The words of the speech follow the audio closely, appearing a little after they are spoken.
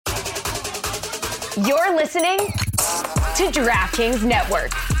You're listening to DraftKings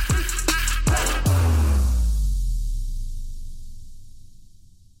Network.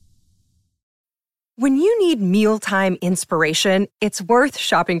 When you need mealtime inspiration, it's worth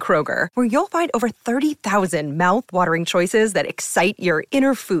shopping Kroger, where you'll find over 30,000 mouth-watering choices that excite your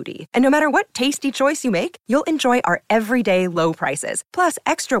inner foodie. And no matter what tasty choice you make, you'll enjoy our everyday low prices, plus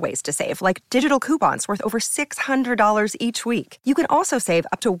extra ways to save, like digital coupons worth over $600 each week. You can also save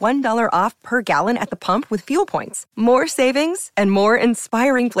up to $1 off per gallon at the pump with fuel points. More savings and more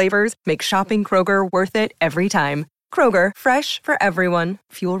inspiring flavors make shopping Kroger worth it every time. Kroger, fresh for everyone.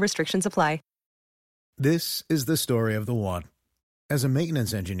 Fuel restrictions apply. This is the story of the one. As a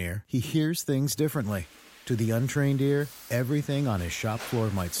maintenance engineer, he hears things differently. To the untrained ear, everything on his shop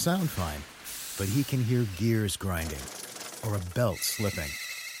floor might sound fine, but he can hear gears grinding or a belt slipping.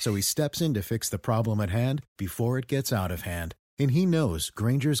 So he steps in to fix the problem at hand before it gets out of hand. And he knows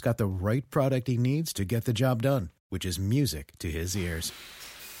Grainger's got the right product he needs to get the job done, which is music to his ears.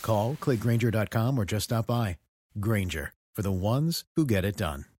 Call, click Grainger.com, or just stop by. Grainger, for the ones who get it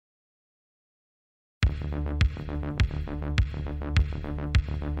done.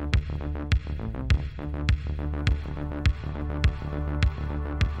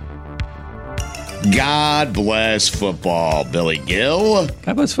 God bless football, Billy Gill.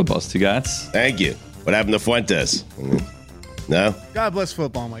 God bless football, Stugotz. Thank you. What happened to Fuentes? No? God bless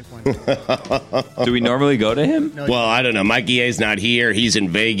football, Mike Fuentes. Do we normally go to him? Well, I don't know. Mikey A's not here. He's in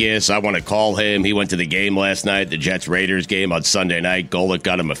Vegas. I want to call him. He went to the game last night, the Jets-Raiders game on Sunday night. Golick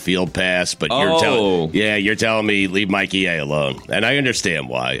got him a field pass. But you're telling me leave Mikey A alone. And I understand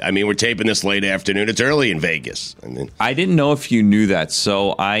why. I mean, we're taping this late afternoon. It's early in Vegas. I didn't know if you knew that.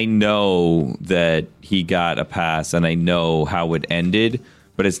 So I know that he got a pass, and I know how it ended.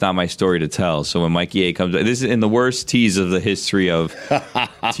 But it's not my story to tell. So when Mikey A comes, this is in the worst tease of the history of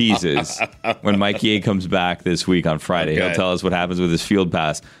teases. When Mikey A comes back this week on Friday, He'll tell us what happens with his field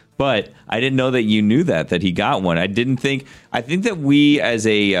pass. But I didn't know that you knew that he got one. I think that we as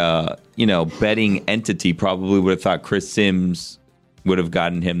a betting entity probably would have thought Chris Sims would have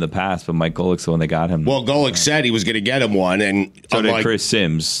gotten him the pass, but Mike Golick's the one that got him. Well, Golick said he was going to get him one, and so did Chris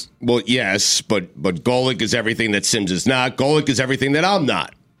Sims. Well, yes, but Golick is everything that Sims is not. Golick is everything that I'm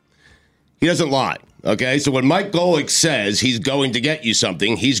not. He doesn't lie. Okay, so when Mike Golick says he's going to get you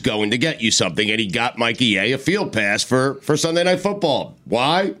something, he's going to get you something, and he got Mikey A field pass for Sunday Night Football.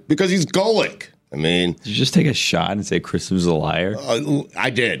 Why? Because he's Golick. I mean, did you just take a shot and say Chris Sims is a liar?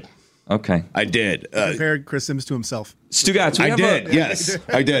 I did. Okay, I did. Compared Chris Sims to himself. Stugotz,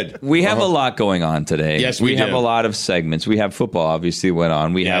 I did. We have a lot going on today. Yes, we do. have a lot of segments. We have football, obviously, went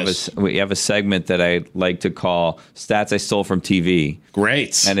on. We have a segment that I like to call Stats I Stole from TV.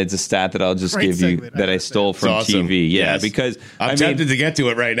 Great. And it's a stat that I'll just give you that I stole from awesome. TV. Yeah, yes. because I'm tempted to get to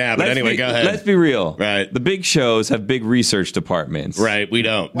it right now, but anyway, go ahead. Let's be real. Right. The big shows have big research departments. Right, we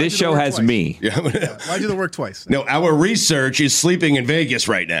don't. This show has me. Why do the work twice? No, our research is sleeping in Vegas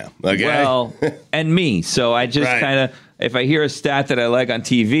right now. Okay. Well, and me. So I just kind of, if I hear a stat that I like on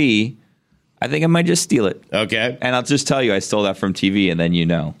TV, I think I might just steal it. Okay. And I'll just tell you I stole that from TV, and then you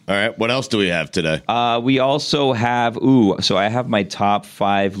know. All right. What else do we have today? We also have, so I have my top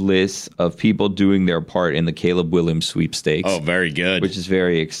 5 lists of people doing their part in the Caleb Williams sweepstakes. Oh, very good. Which is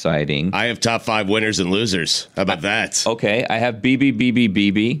very exciting. I have top 5 winners and losers. How about that? Okay. I have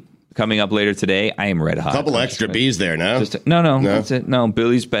BB coming up later today. I am red hot. A couple extra B's there, no? No, that's it. No,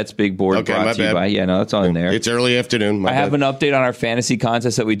 Billy's Bets Big Board okay, brought to you by. Yeah, no, that's all in there. It's early afternoon. I have an update on our fantasy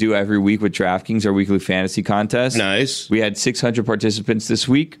contest that we do every week with DraftKings, our weekly fantasy contest. Nice. We had 600 participants this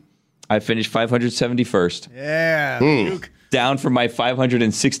week. I finished 571st. Yeah. Duke. Down from my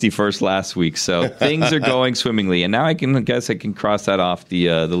 561st last week. So things are going swimmingly. And now I can cross that off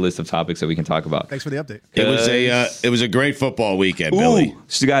the list of topics that we can talk about. Thanks for the update. It was a great football weekend, Billy.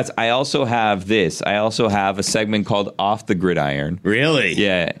 So guys, I also have this. I also have a segment called Off the Gridiron. Really?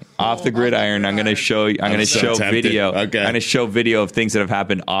 Yeah. Off the Gridiron. I'm going to show you. I'm going to show video. Okay. I'm going to show video of things that have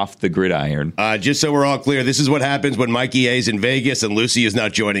happened off the gridiron. Just so we're all clear, this is what happens when Mikey A's in Vegas and Lucy is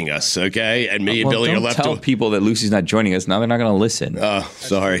not joining us. Okay, and me and Billy are left. Don't tell people that Lucy's not joining us. Now they're not going to listen. Oh,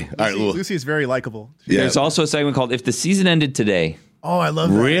 sorry. All right, Lucy is very likable. There's also a segment called If the Season Ended Today. Oh, I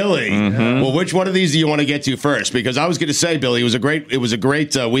love that. Really? Mm-hmm. Well, which one of these do you want to get to first? Because I was going to say, Billy, it was a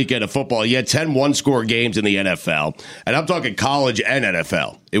great weekend of football. You had 10 one-score games in the NFL, and I'm talking college and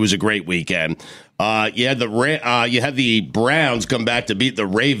NFL. It was a great weekend. You had the Browns come back to beat the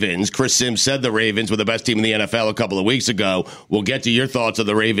Ravens. Chris Sims said the Ravens were the best team in the NFL a couple of weeks ago. We'll get to your thoughts on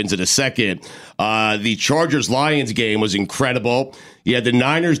the Ravens in a second. The Chargers-Lions game was incredible. Yeah, the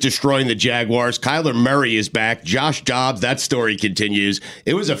Niners destroying the Jaguars. Kyler Murray is back. Josh Dobbs, that story continues.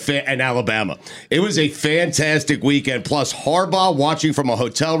 It was and Alabama. It was a fantastic weekend. Plus, Harbaugh watching from a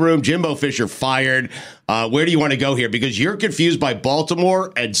hotel room. Jimbo Fisher fired. Where do you want to go here? Because you're confused by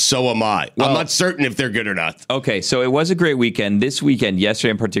Baltimore, and so am I. Well, I'm not certain if they're good or not. Okay, so it was a great weekend. This weekend,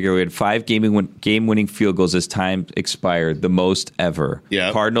 yesterday in particular, we had 5 game-winning field goals as time expired, the most ever.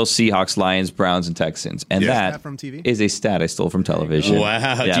 Yeah. Cardinals, Seahawks, Lions, Browns, and Texans. And that from TV? is a stat I stole from television.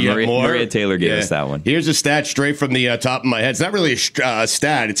 Wow. Yeah, Do you have more? Maria Taylor gave us that one. Here's a stat straight from the top of my head. It's not really a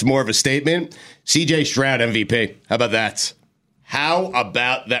stat. It's more of a statement. C.J. Stroud, MVP. How about that? How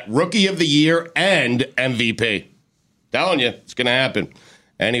about that? Rookie of the year and MVP. Telling you, it's going to happen.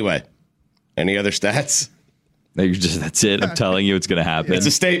 Anyway, any other stats? No, that's it. I'm telling you it's going to happen. It's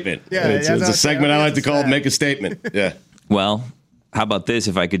a statement. Yeah, it's a segment I like to call Make a Statement. Yeah. Well, how about this?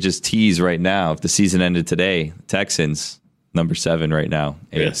 If I could just tease right now, if the season ended today, Texans, number 7 right now,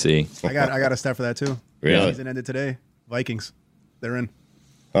 AFC. I got a stat for that too. Really? Season ended today. Vikings, they're in.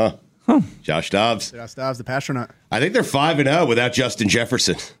 Huh. Josh Dobbs. Josh Dobbs, the pastronaut. I think they're 5-0 without Justin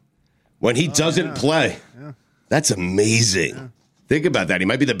Jefferson. When he doesn't play, that's amazing. Yeah. Think about that. He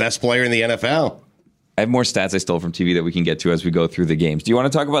might be the best player in the NFL. I have more stats I stole from TV that we can get to as we go through the games. Do you want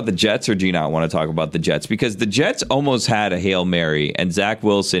to talk about the Jets or do you not want to talk about the Jets? Because the Jets almost had a Hail Mary, and Zach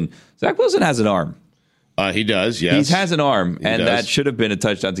Wilson has an arm. He does, yes. He has an arm, and that should have been a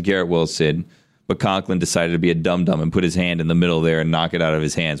touchdown to Garrett Wilson. But Conklin decided to be a dum-dum and put his hand in the middle there and knock it out of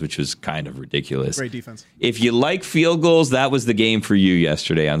his hands, which was kind of ridiculous. Great defense. If you like field goals, that was the game for you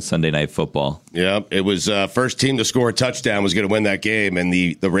yesterday on Sunday Night Football. Yeah, it was first team to score a touchdown was going to win that game, and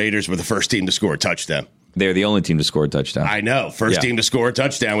the Raiders were the first team to score a touchdown. They're the only team to score a touchdown. I know. First team to score a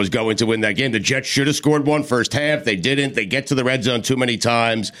touchdown was going to win that game. The Jets should have scored one first half. They didn't. They get to the red zone too many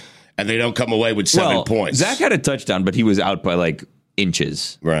times, and they don't come away with 7 points. Zach had a touchdown, but he was out by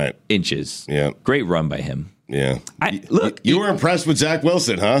inches. Right. Inches. Yeah. Great run by him. Yeah. Look, you were impressed with Zach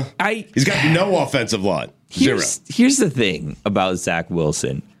Wilson, huh? He's got no offensive line. Zero. Here's the thing about Zach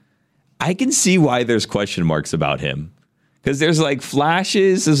Wilson. I can see why there's question marks about him. Because there's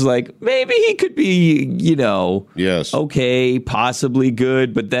flashes, is maybe he could be, yes, okay, possibly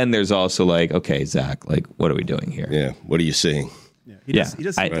good. But then there's also okay, Zach, what are we doing here? Yeah. What are you seeing? Yeah. He just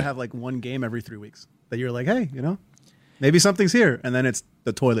seems to have one game every 3 weeks that you're hey, maybe something's here, and then it's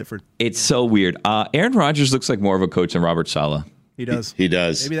the toilet for. It's so weird. Aaron Rodgers looks like more of a coach than Robert Saleh. He does. He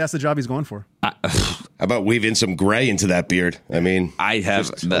does. Maybe that's the job he's going for. How about weave in some gray into that beard? I mean, I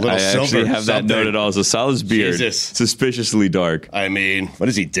actually have that noted also. Saleh's beard, suspiciously dark. I mean, what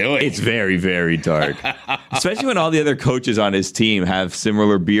is he doing? It's very, very dark. Especially when all the other coaches on his team have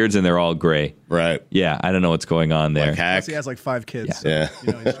similar beards and they're all gray. Right. Yeah, I don't know what's going on there. Plus he has 5 kids. Yeah.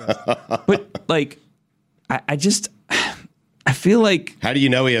 So, he's stressed. But I feel like. How do you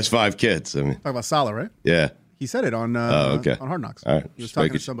know he has 5 kids? I mean, talk about Salah, right? Yeah. He said it on Hard Knocks. All right. He was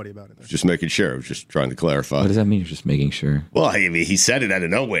talking to somebody about it. There. Just making sure. I was just trying to clarify. What does that mean? You're just making sure. Well, I mean, he said it out of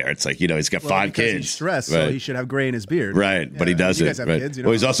nowhere. It's he's got 5 kids. He's stressed, so he should have gray in his beard. Right, but he doesn't. You guys have kids,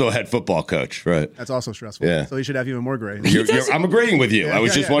 Well, he's also a head football coach, right? That's also stressful. Yeah. So he should have even more gray. I'm agreeing with you. I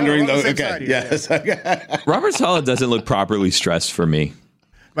was just wondering, though. Okay. Yes. Robert Saleh doesn't look properly stressed for me.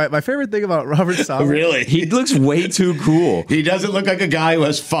 My favorite thing about Robert Saleh. Really? He looks way too cool. He doesn't look like a guy who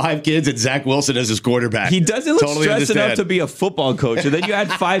has 5 kids and Zach Wilson as his quarterback. He doesn't look stressed enough to be a football coach. And then you add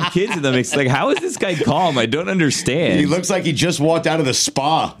 5 kids in the mix. How is this guy calm? I don't understand. He looks like he just walked out of the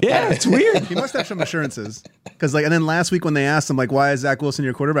spa. Yeah, it's weird. He must have some assurances. Because and then last week when they asked him why is Zach Wilson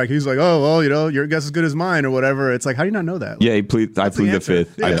your quarterback? He's like, oh, well, your guess is as good as mine or whatever. It's how do you not know that? Yeah, I plead the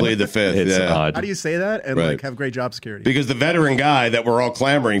 5th. Yeah. I plead the 5th. It's odd. How do you say that and have great job security? Because the veteran guy that we're all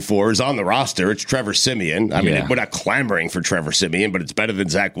clamoring for is on the roster. It's Trevor Siemian. I mean, we're not clamoring for Trevor Siemian, but it's better than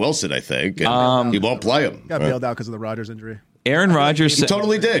Zach Wilson, I think. And he won't play him. Got bailed out because of the Rodgers injury. Aaron Rodgers he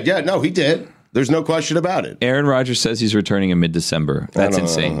totally did. Yeah, no, he did. There's no question about it. Aaron Rodgers says he's returning in mid-December. That's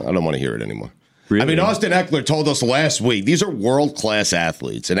insane. I don't want to hear it anymore. Really? I mean, Austin Eckler told us last week, these are world-class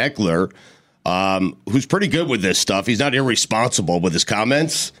athletes. And Eckler, who's pretty good with this stuff, he's not irresponsible with his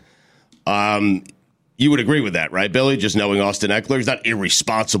comments. You would agree with that, right, Billy? Just knowing Austin Eckler, he's not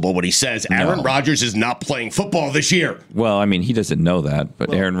irresponsible what he says. Aaron Rodgers is not playing football this year. Well, I mean, he doesn't know that,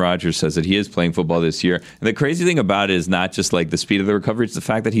 but Aaron Rodgers says that he is playing football this year. And the crazy thing about it is not just the speed of the recovery, it's the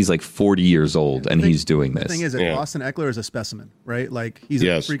fact that he's 40 years old and he's doing this. The thing is that Austin Eckler is a specimen, right? He's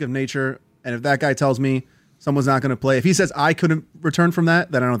a freak of nature. And if that guy tells me someone's not going to play. If he says I couldn't return from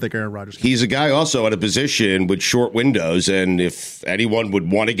that, then I don't think Aaron Rodgers can. He's a guy also at a position with short windows, and if anyone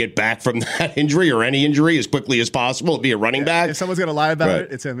would want to get back from that injury or any injury as quickly as possible, it'd be a running back. If someone's going to lie about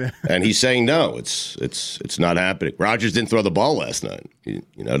it, it's him. Yeah. And he's saying no, it's not happening. Rodgers didn't throw the ball last night. You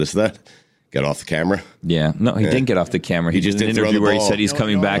notice that? Get off the camera. Yeah, no, he didn't get off the camera. He just did an interview where he said he's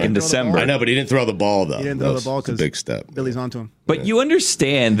coming back in December. I know, but he didn't throw the ball though. He didn't throw the ball because big step. Billy's onto him. But you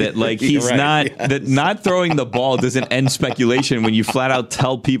understand that, like, he's not throwing the ball doesn't end speculation when you flat out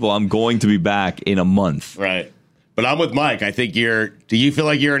tell people I'm going to be back in a month. Right. But I'm with Mike. I think do you feel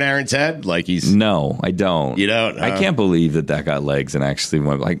like you're in Aaron's head? Like he's. No, I don't. You don't? I can't believe that got legs and actually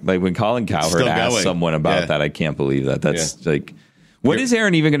went like when Colin Cowherd asked someone about that. I can't believe that. That's like. What is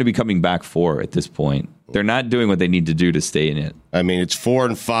Aaron even going to be coming back for at this point? They're not doing what they need to do to stay in it. I mean, it's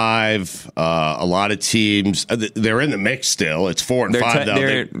 4-5. A lot of teams, they're in the mix still. It's 4-5,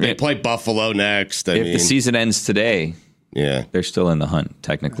 though. They play Buffalo next. If the season ends today, they're still in the hunt,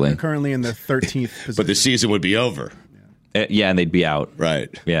 technically. They're currently in the 13th position. But the season would be over. And they'd be out.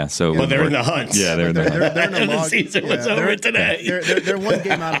 Right. Yeah. So, but they're in the hunt. Yeah, they're in the hunt. They're in the log. The season was over today. They're one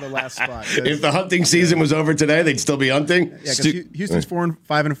game out of the last spot. If the hunting season was over today, they'd still be hunting. Yeah, because Houston's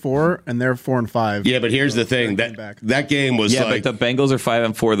 5-4, and they're 4-5. Yeah, but here's the thing: that game was but the Bengals are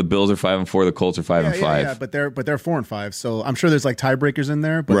 5-4, the Bills are 5-4, the Colts are 5-5. Yeah, but they're 4-5. So I'm sure there's like tiebreakers in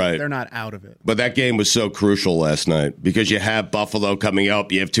there, but they're not out of it. But that game was so crucial last night because you have Buffalo coming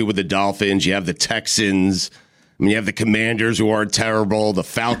up, you have two with the Dolphins, you have the Texans. I mean, you have the Commanders who aren't terrible, the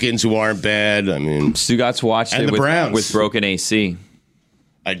Falcons who aren't bad. I mean, Stugatz watched it with broken AC.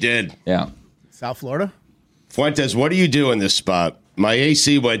 I did. Yeah. South Florida? Fuentes, what do you do in this spot? My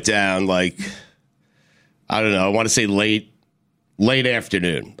AC went down I don't know, I want to say late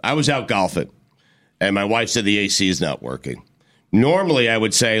afternoon. I was out golfing, and my wife said the AC is not working. Normally, I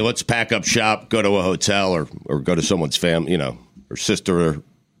would say, let's pack up shop, go to a hotel, or go to someone's family, or sister or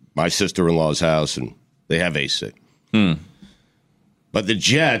my sister-in-law's house, and they have AC. But the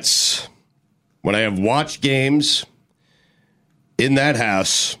Jets, when I have watched games in that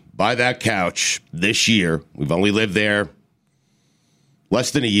house, by that couch this year, we've only lived there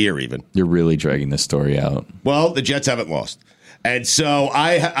less than a year even. You're really dragging this story out. Well, the Jets haven't lost. And so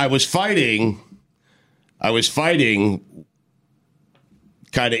I was fighting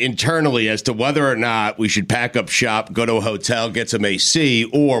kind of internally as to whether or not we should pack up shop, go to a hotel, get some AC,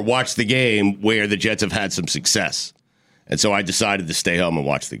 or watch the game where the Jets have had some success. And so I decided to stay home and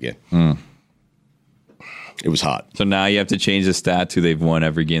watch the game. It was hot. So now you have to change the stat to they've won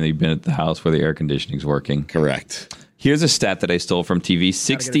every game they've been at the house where the air conditioning's working. Correct. Here's a stat that I stole from TV.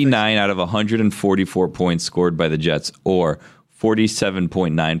 69 out of 144 points scored by the Jets, or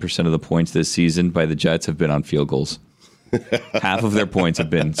 47.9% of the points this season by the Jets have been on field goals. Half of their points have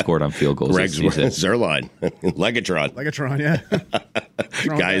been scored on field goals. Greg's Zerline. Legatron,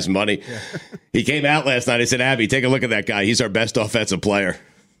 yeah. Guy's money. Yeah. He came out last night. I said, Abby, take a look at that guy. He's our best offensive player.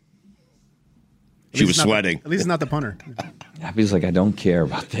 She was sweating. At least it's not the punter. Abby's like, I don't care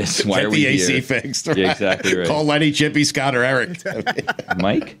about this. Why Get are we the AC here? fixed. Right? Yeah, exactly right. Call Lenny, Chippy, Scott, or Eric.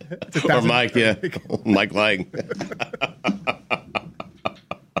 Mike? Or Mike, yeah. Mike Lang.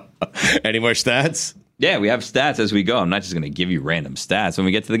 Any more stats? Yeah, we have stats as we go. I'm not just going to give you random stats. When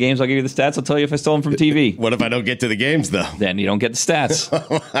we get to the games, I'll give you the stats. I'll tell you if I stole them from TV. What if I don't get to the games, though? Then you don't get the stats.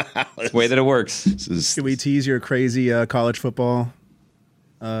 It's the way that it works. Can we tease your crazy college football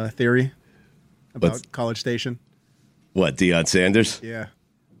theory about College Station? What, Deion Sanders? Yeah.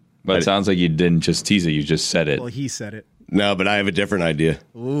 But it sounds like you didn't just tease it. You just said it. Well, he said it. No, but I have a different idea.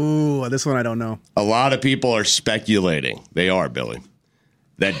 Ooh, this one I don't know. A lot of people are speculating. They are, Billy.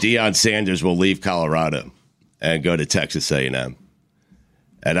 That Deion Sanders will leave Colorado and go to Texas A&M.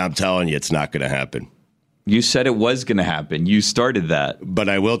 And I'm telling you, it's not going to happen. You said it was going to happen. You started that. But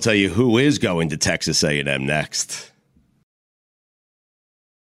I will tell you who is going to Texas A&M next.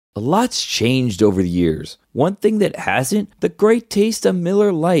 A lot's changed over the years. One thing that hasn't, the great taste of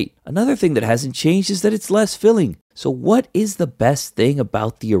Miller Lite. Another thing that hasn't changed is that it's less filling. So what is the best thing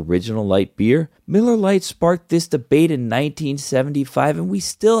about the original light beer? Miller Lite sparked this debate in 1975, and we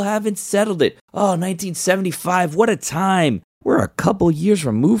still haven't settled it. Oh, 1975, what a time. We're a couple years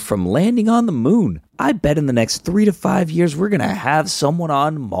removed from landing on the moon. I bet in the next 3 to 5 years we're going to have someone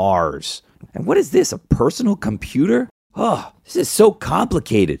on Mars. And what is this, a personal computer? Oh, this is so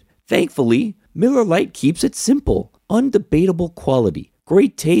complicated. Thankfully, Miller Lite keeps it simple. Undebatable quality.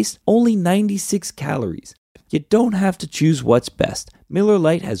 Great taste, only 96 calories. You don't have to choose what's best. Miller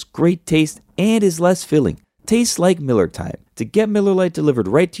Lite has great taste and is less filling. tastes like Miller Time. To get Miller Lite delivered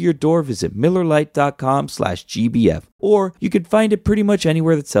right to your door, visit MillerLite.com/GBF. Or you can find it pretty much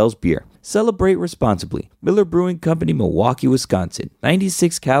anywhere that sells beer. Celebrate responsibly. Miller Brewing Company, Milwaukee, Wisconsin.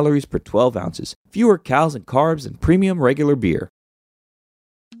 96 calories per 12 ounces. Fewer calories and carbs than premium regular beer.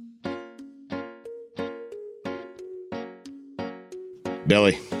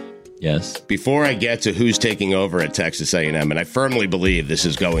 Billy. Yes. Before I get to who's taking over at Texas A&M, and I firmly believe this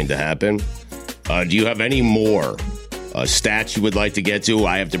is going to happen, do you have any more stats you would like to get to?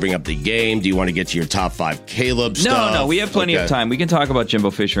 I have to bring up the game. Do you want to get to your top 5 Caleb stuff? No, we have plenty of time. We can talk about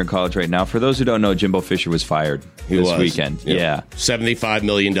Jimbo Fisher in college right now. For those who don't know, Jimbo Fisher was fired this weekend. Yeah. $75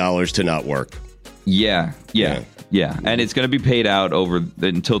 million to not work. Yeah. And it's going to be paid out over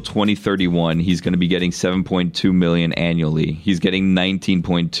until 2031. He's going to be getting $7.2 million annually. He's getting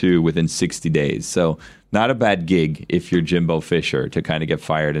 $19.2 within 60 days. So not a bad gig if you're Jimbo Fisher to kind of get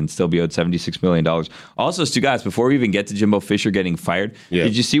fired and still be owed $76 million. Also, Stu, guys, before we even get to Jimbo Fisher getting fired,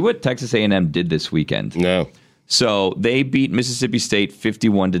 did you see what Texas A&M did this weekend? No. So they beat Mississippi State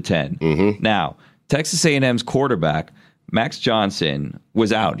 51-10. Mm-hmm. Now, Texas A&M's quarterback, Max Johnson,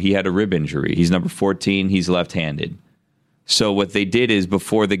 was out. He had a rib injury. He's number 14. He's left-handed. So what they did is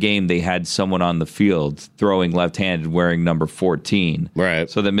before the game, they had someone on the field throwing left-handed wearing number 14. Right.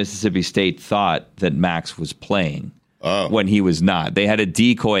 So that Mississippi State thought that Max was playing when he was not. They had a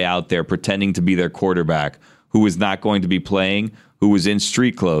decoy out there pretending to be their quarterback who was not going to be playing, who was in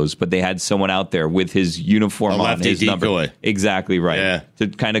street clothes, but they had someone out there with his uniform on, his decoy. number. Exactly right. Yeah. To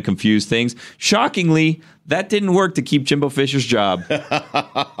kind of confuse things. Shockingly, that didn't work to keep Jimbo Fisher's job.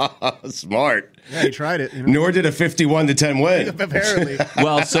 Smart. Yeah, he tried it. Nor did a 51-10 win. Apparently.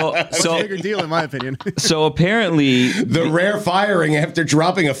 Well, so That's a bigger deal in my opinion. So apparently, the rare firing after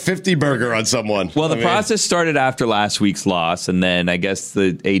dropping a 50 burger on someone. Well, the process started after last week's loss, and then I guess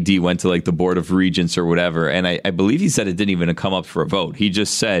the AD went to like the Board of Regents or whatever, and I believe he said it didn't even come up for a vote. He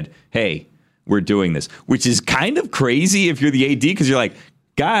just said, "Hey, we're doing this," which is kind of crazy if you're the AD because you're like,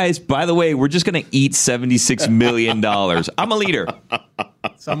 guys, by the way, we're just going to eat $76 million. I'm a leader.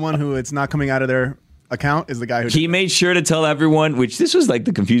 Someone who it's not coming out of their account is the guy who... He made sure to tell everyone, which this was like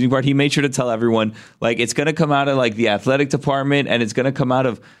the confusing part, he made sure to tell everyone, like, it's going to come out of like the athletic department and it's going to come out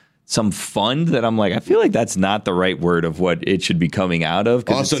of some fund that I'm like, I feel like that's not the right word of what it should be coming out of.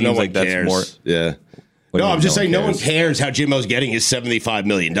 Also, it seems no one like that's cares. more... Yeah. No, I'm just saying no one cares how Jimbo's getting his $75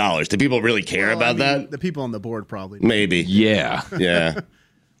 million. Do people really care about that? The people on the board probably do. Maybe. Yeah. Yeah.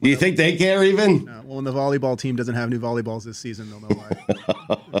 Do you think they care even? Well, when the volleyball team doesn't have new volleyballs this season, they'll know why.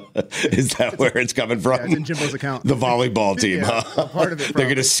 Is that where it's coming from? Yeah, it's in Jimbo's account. The volleyball team, Yeah, huh? part of it, They're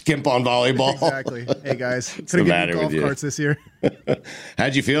going to skimp on volleyball. Exactly. Hey, guys. the Couldn't matter get golf with you? carts this year.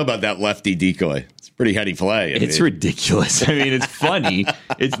 How'd you feel about that lefty decoy? It's a pretty heady play. It's ridiculous. I mean, it's funny.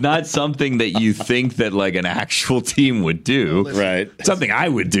 It's not something that you think that like an actual team would do. Right. It's something I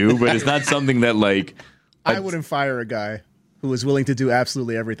would do, but it's not something that like... I wouldn't fire a guy who was willing to do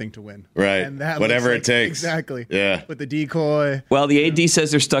absolutely everything to win. Right. And that Whatever looks it like, takes. Exactly. Yeah. With the decoy. Well, the AD says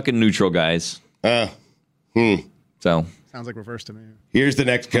they're stuck in neutral, guys. So Sounds like reverse to me. here's the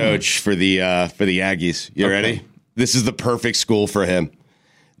next coach for the Aggies. You ready? This is the perfect school for him.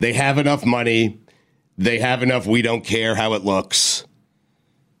 They have enough money. They have enough we don't care how it looks.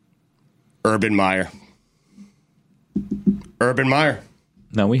 Urban Meyer. Urban Meyer.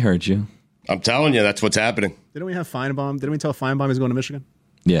 no, we heard you. I'm telling you, that's what's happening. Didn't we have Feinbaum? Didn't we tell Feinbaum he's going to Michigan?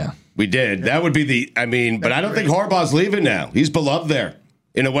 Yeah. We did. That would be but I don't think Harbaugh's leaving now. He's beloved there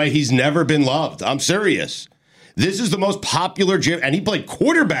in a way he's never been loved. I'm serious. This is the most popular gym, and he played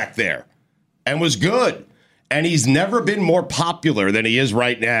quarterback there and was good. And he's never been more popular than he is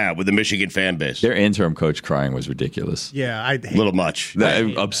right now with the Michigan fan base. Their interim coach crying was ridiculous. Yeah, I hate A little much.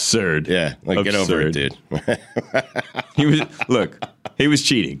 Absurd. Yeah, like get over it, dude. He was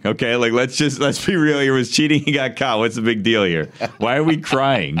cheating. Okay, like let's be real. He was cheating. He got caught. What's the big deal here? Why are we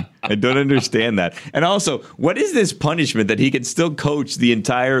crying? I don't understand that. And also, what is this punishment that he can still coach the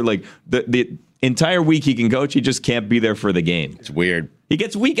entire the entire week? He can coach. He just can't be there for the game. It's weird. He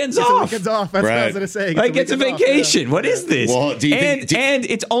gets weekends Gets off. weekends off. That's what I was going to say. Like gets a vacation. What is this? Well, do you think- and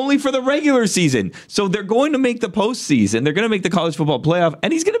it's only for the regular season. So they're going to make the postseason. They're going to make the college football playoff,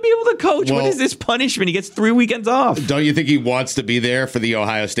 and he's going to be able to coach. What Well- is this punishment? He gets 3 weekends off. Don't you think he wants to be there for the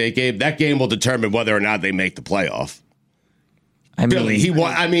Ohio State game? That game will determine whether or not they make the playoff. I mean,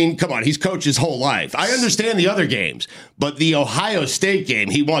 Billy, come on. He's coached his whole life. I understand the other games, but the Ohio State game,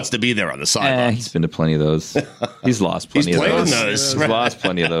 he wants to be there on the sidelines. he's been to plenty of those. He's lost plenty He's of played in those. those. He's lost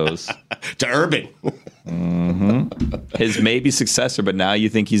plenty of those. To Urban. His maybe successor, but now you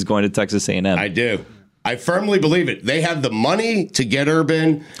think he's going to Texas A&M. I do. I firmly believe it. They have the money to get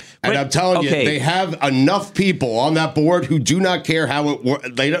Urban. And I'm telling you, they have enough people on that board who do not care how it works.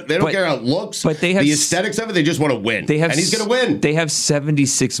 They don't care how it looks. But they have the aesthetics of it. They just want to win. And he's going to win. They have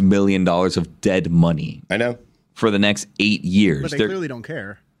 $76 million of dead money. I know. For the next 8 years. But they clearly don't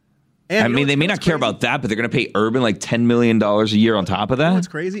care. And I mean, they may not care about that, but they're going to pay Urban like $10 million a year on top of that. What's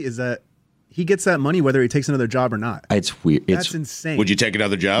crazy is that he gets that money whether he takes another job or not. It's weird. That's insane. Would you take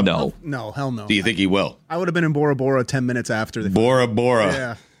another job? No. No, hell no. Do you think he will? I would have been in Bora Bora 10 minutes after. Bora Bora.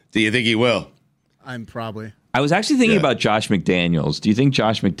 Yeah. Do you think he will? I'm probably. I was actually thinking about Josh McDaniels. Do you think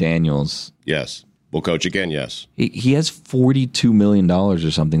Josh McDaniels... Yes. We'll coach again, yes. He has $42 million or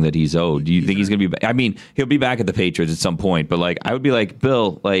something that he's owed. Do you think he's going to be... I mean, he'll be back at the Patriots at some point, but like I would be like,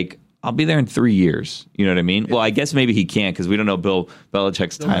 Bill, like... I'll be there in 3 years. You know what I mean? Well, I guess maybe he can't because we don't know Bill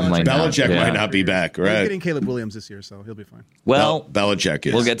Belichick's timeline. Belichick might not be back, right? He's getting Caleb Williams this year, so he'll be fine. Well, Belichick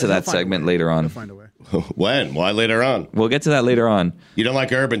is. We'll get to that segment later on. He'll find a way. When? Why later on? We'll get to that later on. You don't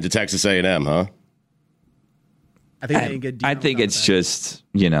like Urban to Texas A&M, huh? I think they can get Deion. I think it's just,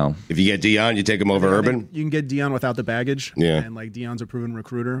 you know. If you get Deion, you take him over Urban? You can get Deion without the baggage. Yeah. And like Deion's a proven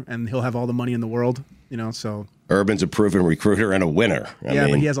recruiter, and he'll have all the money in the world, you know, so. Urban's a proven recruiter and a winner. I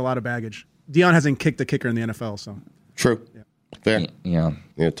mean, but he has a lot of baggage. Deion hasn't kicked a kicker in the NFL, so. True. Yeah. Fair. Yeah.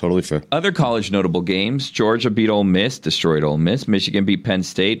 Yeah, totally fair. Other college notable games. Georgia beat Ole Miss, destroyed Ole Miss. Michigan beat Penn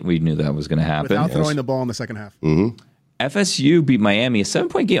State. We knew that was going to happen. Without throwing the ball in the second half. Mm-hmm. FSU beat Miami, a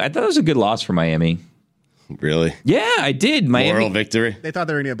 7-point game. I thought it was a good loss for Miami. Really? Yeah, I did. Miami. Moral victory? They thought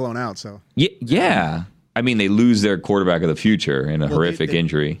they were going to get blown out, so. Yeah. I mean, they lose their quarterback of the future in a horrific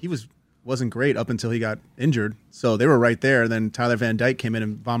injury. He wasn't great up until he got injured, so they were right there. Then Tyler Van Dyke came in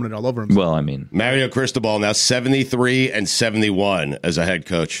and vomited all over him. Well, I mean. Mario Cristobal now 73-71 as a head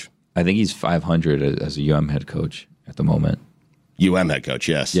coach. I think he's 500 as a head coach at the moment. head coach,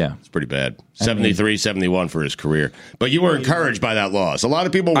 yes. Yeah. It's pretty bad. 73-71 for his career. But you were encouraged by that loss. A lot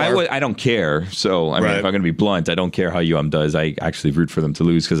of people were. I don't care. So, I mean, if I'm going to be blunt, I don't care how does. I actually root for them to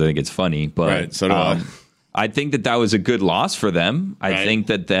lose because I think it's funny. But right, so do I. I think that was a good loss for them. I think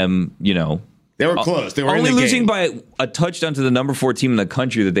that them, you know. They were close. They were only in the losing game. by a touchdown to the number 4 team in the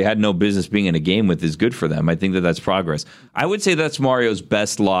country that they had no business being in a game with is good for them. I think that's progress. I would say that's Mario's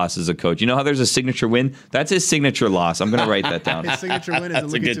best loss as a coach. You know how there's a signature win? That's his signature loss. I'm going to write that down. His signature win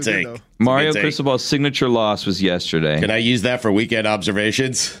That's a good take. Good, Mario Cristobal's signature loss was yesterday. Can I use that for weekend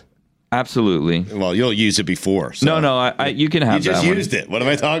observations? Absolutely. Well, you'll use it before. So. No, you can have that one. You just used it. What am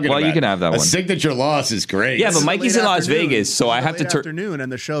I talking about? Well, you can have that one. A signature loss is great. Yeah, but Mikey's in Las Vegas, so I have to afternoon,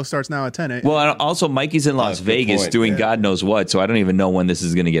 and the show starts now at 10. Well, and also Mikey's in Las Vegas doing God knows what, so I don't even know when this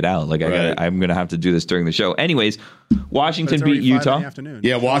is going to get out. Like, I'm going to have to do this during the show. Anyways, Washington beat Utah.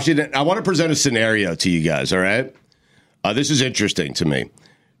 Yeah, Washington. I want to present a scenario to you guys, all right? This is interesting to me.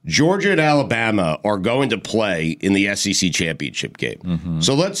 Georgia and Alabama are going to play in the SEC championship game. Mm-hmm.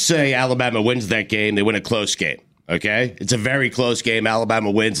 So let's say Alabama wins that game. They win a close game, okay? It's a very close game. Alabama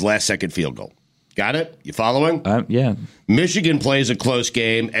wins last-second field goal. Got it? You following? Yeah. Michigan plays a close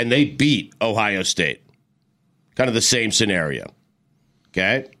game, and they beat Ohio State. Kind of the same scenario,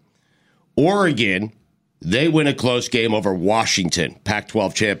 okay? Oregon, they win a close game over Washington,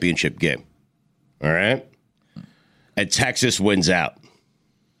 Pac-12 championship game, all right? And Texas wins out.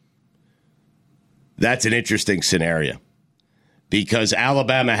 That's an interesting scenario because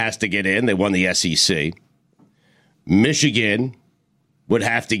Alabama has to get in. They won the SEC. Michigan would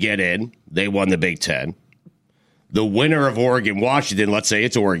have to get in. They won the Big Ten. The winner of Oregon-Washington, let's say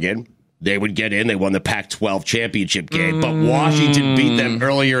it's Oregon, they would get in. They won the Pac-12 championship game, but Washington beat them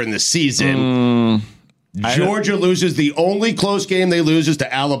earlier in the season. Georgia loses. The only close game they lose is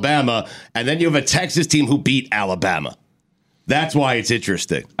to Alabama, and then you have a Texas team who beat Alabama. That's why it's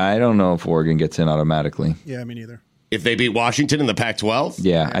interesting. I don't know if Oregon gets in automatically. Yeah, me neither. If they beat Washington in the Pac-12?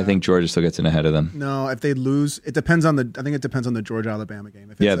 Yeah, I think Georgia still gets in ahead of them. No, if they lose, I think it depends on the Georgia-Alabama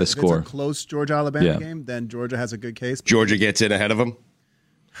game. If the score. If it's a close Georgia-Alabama game, then Georgia has a good case. Georgia gets in ahead of them?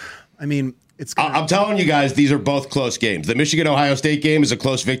 I mean, I'm telling you guys, these are both close games. The Michigan-Ohio State game is a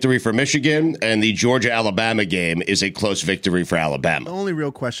close victory for Michigan, and the Georgia-Alabama game is a close victory for Alabama. The only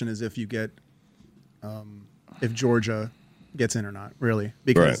real question is if you get, if Georgia gets in or not, really,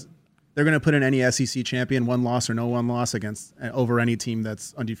 because they're going to put in any SEC champion, one loss or no one loss against over any team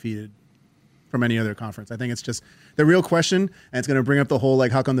that's undefeated from any other conference. I think it's just the real question, and it's going to bring up the whole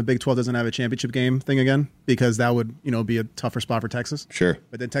how come the Big 12 doesn't have a championship game thing again, because that would be a tougher spot for Texas. Sure.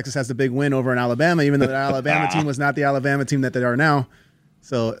 But then Texas has the big win over in Alabama, even though the Alabama team was not the Alabama team that they are now.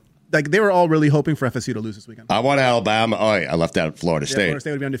 So they were all really hoping for FSU to lose this weekend. I want Alabama. Oh, I left out Florida State. Florida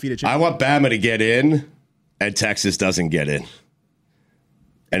State would be undefeated. I want Bama to get in, and Texas doesn't get in.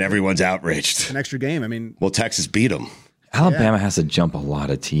 And everyone's outraged. An extra game. I mean, well, Texas beat them. Alabama has to jump a lot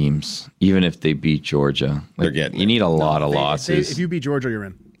of teams, even if they beat Georgia. They're getting you it. need a lot of losses. If you beat Georgia, you're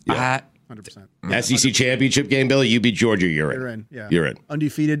in. Yeah. 100%. SEC championship game, Billy. You beat Georgia, you're in. You're in. Yeah. You're in.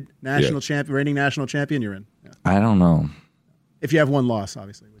 Undefeated national champion, reigning national champion. You're in. Yeah. I don't know. If you have one loss,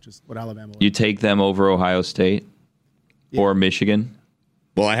 obviously, which is what Alabama. You take them over Ohio State or Michigan.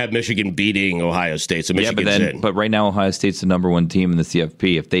 Well, I have Michigan beating Ohio State, so Michigan's in. But right now, Ohio State's the number one team in the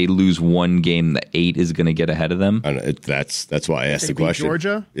CFP. If they lose one game, the 8 is going to get ahead of them. I know, that's why I asked They the beat question.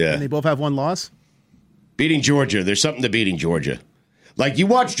 Georgia. Yeah. And they both have one loss. Beating Georgia. There's something to beating Georgia. Like, you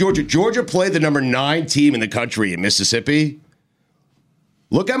watch Georgia. Georgia play the number 9 team in the country in Mississippi.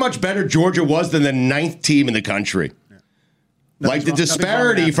 Look how much better Georgia was than the 9th team in the country. Yeah. Like, the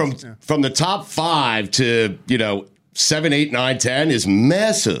disparity from the top 5 to, 7, 8, 9, 10 is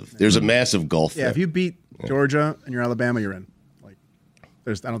massive. There's a massive gulf there. If you beat Georgia and you're Alabama, you're in. Like,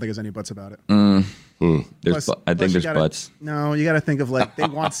 I don't think there's any buts about it. I think there's butts. No, you got to think of they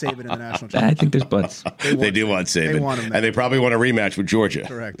want Saban in the national championship. I think there's butts. They do want Saban. They want him there. And they probably want a rematch with Georgia.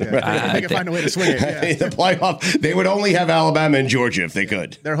 Correct. Yeah. They can find a way to swing it. Yeah. The playoff, they would only have Alabama and Georgia if they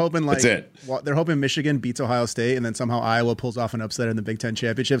could. They're hoping That's it. They're hoping Michigan beats Ohio State, and then somehow Iowa pulls off an upset in the Big Ten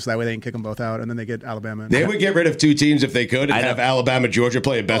championship, so that way they can kick them both out, and then they get Alabama. They would get rid of 2 teams if they could, and have Alabama, Georgia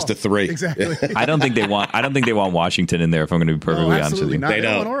play a best of 3. Exactly. I don't think they want Washington in there. If I'm going to be perfectly honest with you, They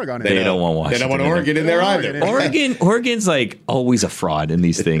don't want Oregon. They don't want Washington. They don't want Oregon in there either. Oregon's like always a fraud in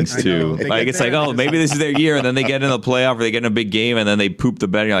these things too. Like it's like, oh, maybe this is their year, and then they get in the playoff or they get in a big game, and then they poop the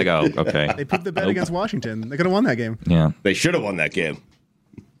bet. And you're like, oh, okay. They pooped the bet against Washington. They could have won that game. Yeah, they should have won that game.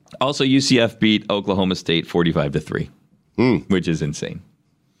 Also, UCF beat Oklahoma State 45-3, which is insane.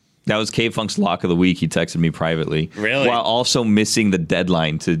 That was K-Funk's lock of the week. He texted me privately, really, while also missing the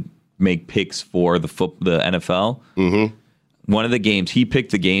deadline to make picks for the NFL. Mm-hmm. One of the games, he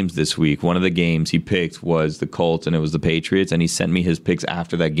picked the games this week. One of the games he picked was the Colts, and it was the Patriots, and he sent me his picks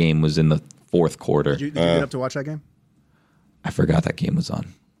after that game was in the 4th quarter. Did you get up to watch that game? I forgot that game was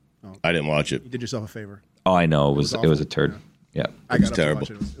on. Oh. I didn't watch it. You did yourself a favor. Oh, I know. It was a turd. Yeah. It was terrible.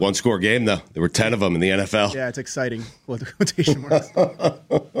 One score game, though. There were 10 of them in the NFL. Yeah, it's exciting. Well, the quotation marks.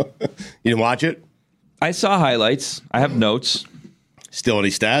 You didn't watch it? I saw highlights. I have notes. Still any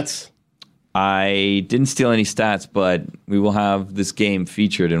stats? I didn't steal any stats, but we will have this game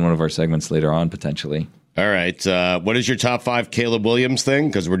featured in one of our segments later on, potentially. All right. What is your top 5 Caleb Williams thing?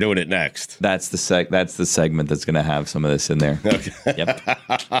 Because we're doing it next. That's the segment that's going to have some of this in there. Okay. Yep.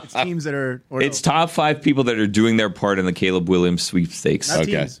 It's teams that are... It's top 5 people that are doing their part in the Caleb Williams sweepstakes. Not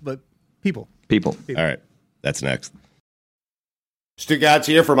teams, but people. People. All right. That's next. Stugatz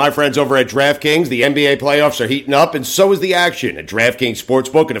here for my friends over at DraftKings. The NBA playoffs are heating up, and so is the action at DraftKings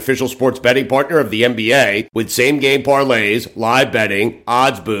Sportsbook, an official sports betting partner of the NBA, with same-game parlays, live betting,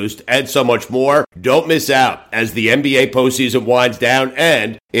 odds boost, and so much more. Don't miss out as the NBA postseason winds down,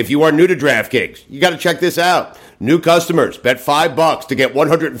 and if you are new to DraftKings, you got to check this out. New customers, bet $5 to get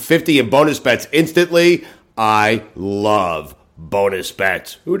 $150 in bonus bets instantly. I love bonus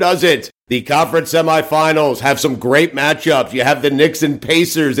bets. Who doesn't? The conference semifinals have some great matchups. You have the Knicks and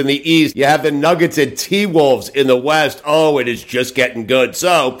Pacers in the East. You have the Nuggets and T-Wolves in the West. Oh, it is just getting good.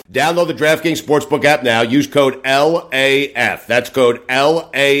 So, download the DraftKings Sportsbook app now. Use code LAF. That's code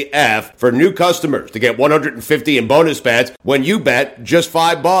LAF for new customers to get $150 in bonus bets when you bet just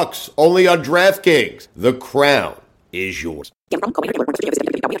 $5. Only on DraftKings. The crown is yours.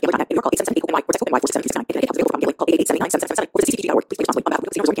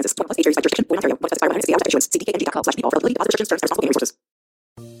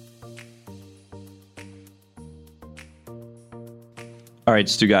 All right,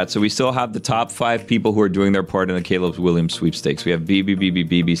 Stugatz. So we still have the top 5 people who are doing their part in the Caleb Williams sweepstakes. We have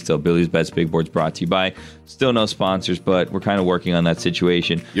BB still. Billy's Bets Big Boards brought to you by. Still no sponsors, but we're kind of working on that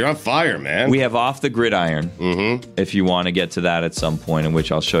situation. You're on fire, man. We have Off the Gridiron, if you want to get to that at some point, in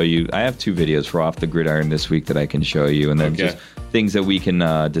which I'll show you. I have 2 videos for Off the Gridiron this week that I can show you, and then just things that we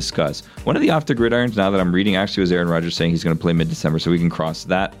can discuss. One of the Off the Gridirons, now that I'm reading, actually was Aaron Rodgers saying he's going to play mid-December, so we can cross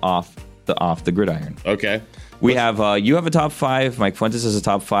that off the Gridiron. Okay. We have, you have a top 5. Mike Fuentes has a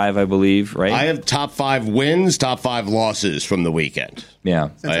top 5, I believe, right? I have top 5 wins, top 5 losses from the weekend. Yeah.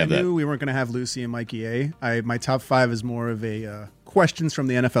 Since I knew we weren't going to have Lucy and Mikey A, my top 5 is more of a questions from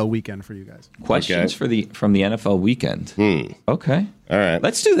the NFL weekend for you guys. Questions from the NFL weekend. Okay. All right.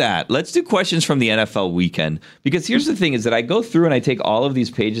 Let's do that. Let's do questions from the NFL weekend. Because here's the thing is that I go through and I take all of these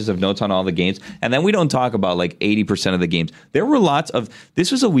pages of notes on all the games, and then we don't talk about like 80% of the games. There were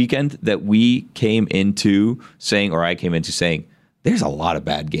this was a weekend that we came into saying, or I came into saying, there's a lot of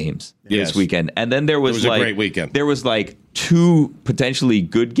bad games this weekend. And then there was a great weekend. There was like 2 potentially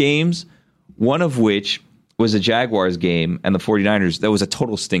good games, one of which was a Jaguars game and the 49ers. That was a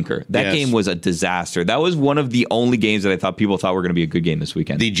total stinker. That game was a disaster. That was one of the only games that I thought people thought were going to be a good game this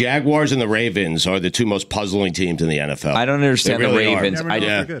weekend. The Jaguars and the Ravens are the two most puzzling teams in the NFL. I don't understand the Ravens.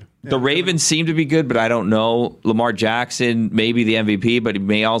 The Ravens seem to be good, but I don't know. Lamar Jackson may be the MVP, but he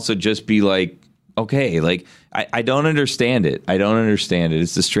may also just be like, okay, like I don't understand it. I don't understand it.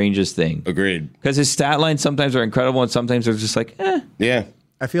 It's the strangest thing. Agreed. Because his stat lines sometimes are incredible and sometimes they're just like, eh. Yeah.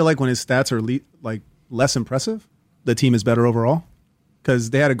 I feel like when his stats are less impressive, the team is better overall. Because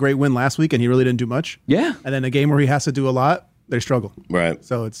they had a great win last week and he really didn't do much. Yeah. And then a game where he has to do a lot, they struggle. Right.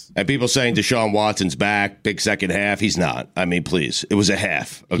 So it's and people saying Deshaun Watson's back, big second half. He's not. I mean, please. It was a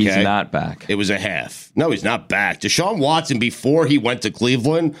half. Okay? He's not back. It was a half. No, he's not back. Deshaun Watson, before he went to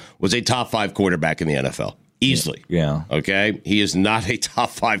Cleveland, was a top 5 quarterback in the NFL. Easily. Yeah. Okay? He is not a top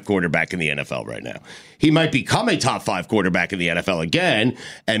 5 quarterback in the NFL right now. He might become a top 5 quarterback in the NFL again,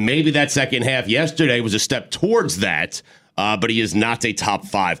 and maybe that second half yesterday was a step towards that. But he is not a top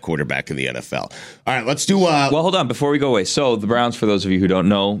 5 quarterback in the NFL. All right, let's do... well, hold on, before we go away. So, the Browns, for those of you who don't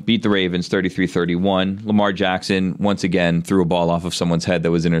know, beat the Ravens 33-31. Lamar Jackson, once again, threw a ball off of someone's head that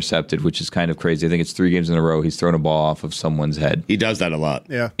was intercepted, which is kind of crazy. I think it's 3 games in a row he's thrown a ball off of someone's head. He does that a lot.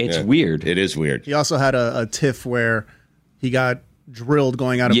 Yeah. It's weird. It is weird. He also had a tiff where he got drilled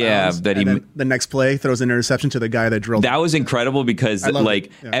going out of bounds. That then the next play throws an interception to the guy that drilled. That was incredible because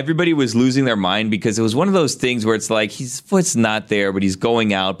everybody was losing their mind because it was one of those things where it's like his foot's not there, but he's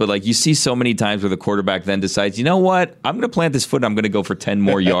going out. But like you see so many times where the quarterback then decides, you know what, I'm going to plant this foot and I'm going to go for 10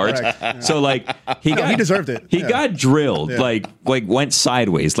 more yards. So like he deserved it. He got drilled, like went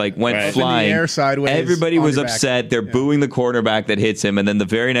sideways, like went flying. In the air, sideways, everybody was upset. They're booing the quarterback that hits him, and then the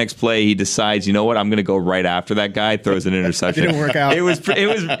very next play he decides, you know what, I'm going to go right after that guy. Throws an interception. Didn't work out. It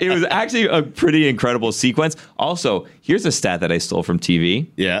was actually a pretty incredible sequence. Also, here's a stat that I stole from TV.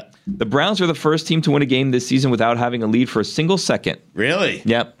 Yeah. The Browns were the first team to win a game this season without having a lead for a single second. Really?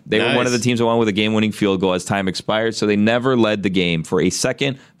 Yep. They were one of the teams that won with a game-winning field goal as time expired, so they never led the game for a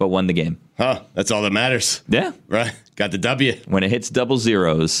second, but won the game. Huh. That's all that matters. Yeah. Right. Got the W. When it hits double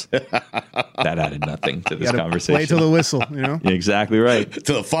zeros, that added nothing to this conversation. Play to the whistle, you know? Exactly right.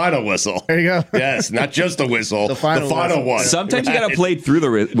 To the final whistle. There you go. Yes, not just the whistle. The final one. Sometimes you got to play through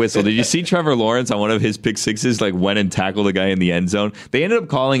the whistle. Did you see Trevor Lawrence on one of his pick sixes, like went and tackled a guy in the end zone? They ended up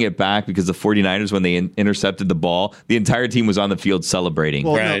calling it back because the 49ers, when they intercepted the ball, the entire team was on the field celebrating.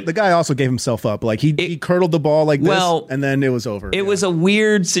 Well, no, the guy also gave himself up. Like he curdled the ball like this, and then it was over. It was a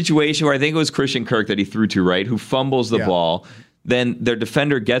weird situation where I think it was Christian Kirk that he threw to, right, who fumbles the ball. Then their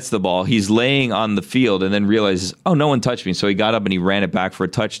defender gets the ball. He's laying on the field and then realizes, oh, no one touched me. So he got up and he ran it back for a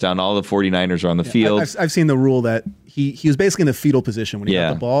touchdown. All the 49ers are on the field. I've seen the rule that he was basically in the fetal position when he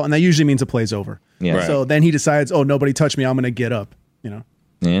got the ball, and that usually means the play's over. Yeah. Right. So then he decides, oh, nobody touched me. I'm going to get up, you know.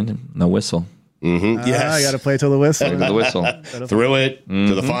 And no whistle. Mm-hmm. Yes. I got to play till the whistle. The whistle. Threw it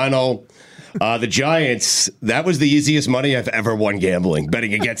to the final. The Giants, that was the easiest money I've ever won gambling,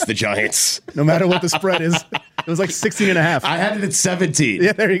 betting against the Giants. No matter what the spread is. It was like 16 and a half. I had it at 17.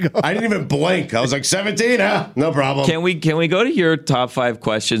 Yeah, there you go. I didn't even blink. I was like, 17? No problem. Can we go to your top 5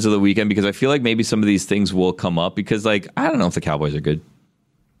 questions of the weekend? Because I feel like maybe some of these things will come up because, like, I don't know if the Cowboys are good.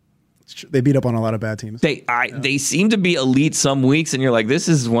 They beat up on a lot of bad teams. They seem to be elite some weeks, and you're like, this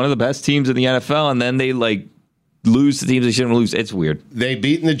is one of the best teams in the NFL, and then they, like, lose to teams they shouldn't lose. It's weird. They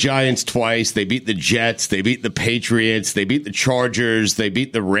beaten the Giants twice. They beat the Jets. They beat the Patriots. They beat the Chargers. They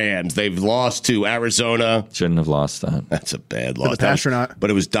beat the Rams. They've lost to Arizona. Shouldn't have lost that. That's a bad loss. The astronaut. But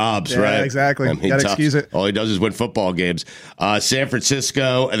it was Dobbs, right? Yeah, exactly. I mean, got to excuse it. All he does is win football games. San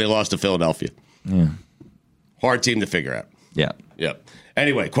Francisco, and they lost to Philadelphia. Yeah. Hard team to figure out. Yeah. Yep.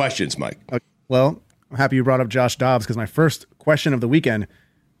 Anyway, questions, Mike. Well, I'm happy you brought up Josh Dobbs because my first question of the weekend,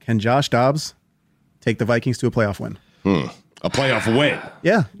 can Josh Dobbs take the Vikings to a playoff win? A playoff win.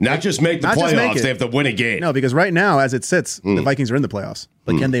 Yeah. Not just make the playoffs, they have to win a game. No, because right now, as it sits, the Vikings are in the playoffs.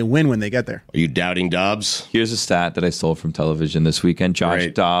 But can they win when they get there? Are you doubting Dobbs? Here's a stat that I stole from television this weekend. Josh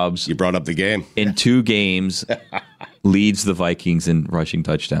Dobbs. You brought up the game. In 2 games, leads the Vikings in rushing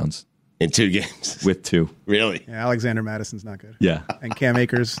touchdowns. In 2 games. With 2. Really? Yeah, Alexander Madison's not good. Yeah. And Cam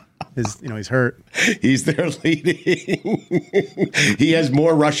Akers, he's hurt. He's their leading. He has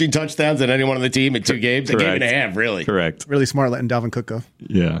more rushing touchdowns than anyone on the team in 2 games. Correct. A game and a half, really. Correct. Really smart letting Dalvin Cook go.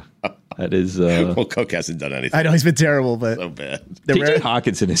 Yeah. That is... well, Cook hasn't done anything. I know, he's been terrible, but... So bad. TJ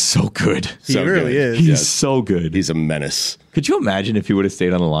Hawkinson is so good. He really is. He's so good. He's a menace. Could you imagine if he would have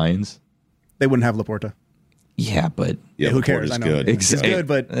stayed on the Lions? They wouldn't have Laporta. Yeah, but... Yeah, who cares? Laporta's I know. good. He's good,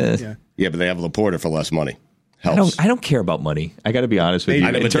 but... yeah. Yeah, but they have Laporta for less money. Helps. I don't care about money. I got to be honest with you. I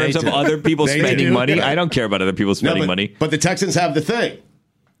know, In terms of other people They spending do. money, I don't care about other people spending but, money. But the Texans have the thing.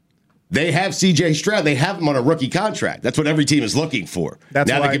 They have C.J. Stroud. They have him on a rookie contract. That's what every team is looking for. Now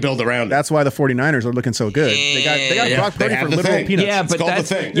they can build around it. That's why the 49ers are looking so good. They got Brock Purdy for literal peanuts. Yeah, but that's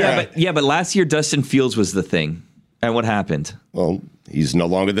the thing. But last year Dustin Fields was the thing. And what happened? Well, he's no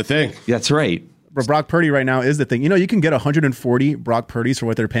longer the thing. That's right. But Brock Purdy right now is the thing. You can get 140 Brock Purdys for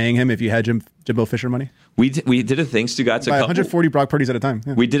what they're paying him if you had Jimbo Fisher money. We did a thing, Stugatz. 140 Brock Purdys at a time.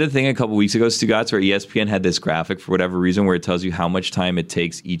 Yeah. We did a thing a couple weeks ago, Stugatz, where ESPN had this graphic for whatever reason where it tells you how much time it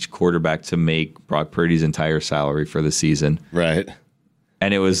takes each quarterback to make Brock Purdy's entire salary for the season. Right.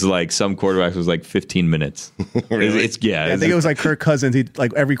 And it was like some quarterbacks was like 15 minutes. Really? I think it was like Kirk Cousins. He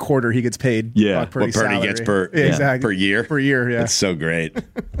like every quarter he gets paid. Yeah, Brock Purdy's what Purdy salary. gets per exactly per year. Per year, yeah. That's so great.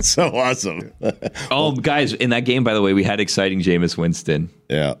 So awesome. Oh, guys, in that game, by the way, we had exciting Jameis Winston.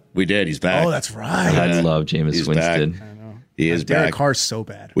 Yeah, we did. He's back. Oh, that's right. I love Jameis Winston. Back. He is Derek back. Carr's so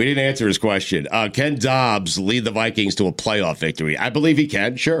bad. We didn't answer his question. Can Dobbs lead the Vikings to a playoff victory? I believe he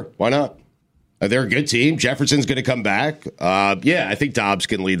can. Sure, why not? They're a good team. Jefferson's going to come back. Yeah, I think Dobbs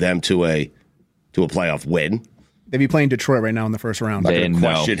can lead them to a playoff win. They'd be playing Detroit right now in the first round. I'm not going to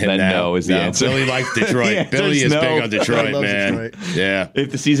question him now. No is the answer. Billy likes Detroit. Billy is big on Detroit, man. Detroit. Yeah.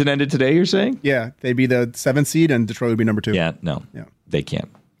 If the season ended today, you're saying? Yeah, they'd be the 7th seed and Detroit would be number 2. Yeah, no. Yeah. They can't.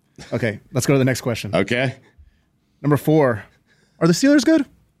 Okay, let's go to the next question. Okay. Number 4. Are the Steelers good?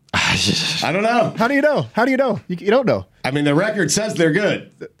 I don't know. How do you know? You don't know. I mean, the record says they're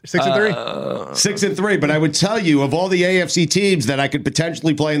good. 6-3? 6-3, but I would tell you, of all the AFC teams that I could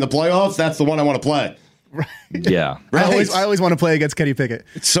potentially play in the playoffs, that's the one I want to play. Right. Yeah. Right. I always want to play against Kenny Pickett.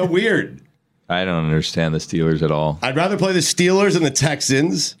 It's so weird. I don't understand the Steelers at all. I'd rather play the Steelers and the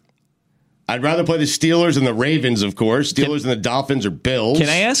Texans. I'd rather play the Steelers and the Ravens, of course. Steelers and the Dolphins or Bills. Can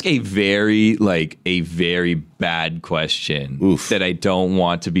I ask a very bad question that I don't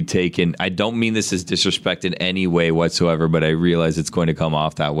want to be taken? I don't mean this as disrespect in any way whatsoever, but I realize it's going to come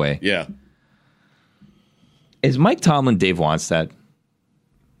off that way. Yeah. Is Mike Tomlin Dave Wannstedt?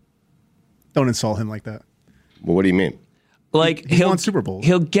 Don't insult him like that. Well, what do you mean? Like he won Super Bowls.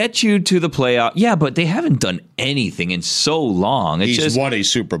 He'll get you to the playoff. Yeah, but they haven't done anything in so long. He's won a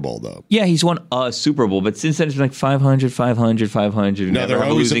Super Bowl, though. Yeah, he's won a Super Bowl, but since then it's been like 500, 500, 500. No, they're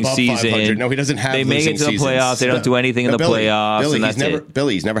always above 500. No, he doesn't have They make it to the playoffs. They don't do anything in the playoffs.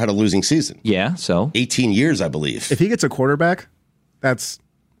 Billy's never had a losing season. Yeah, so 18 years, I believe. If he gets a quarterback, that's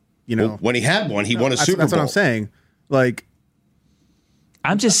when he had one, he won a Super Bowl. That's what I'm saying. Like.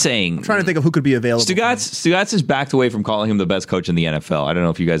 I'm just saying. I'm trying to think of who could be available. Stugatz has backed away from calling him the best coach in the NFL. I don't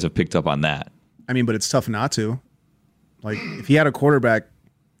know if you guys have picked up on that. I mean, but it's tough not to. Like, if he had a quarterback,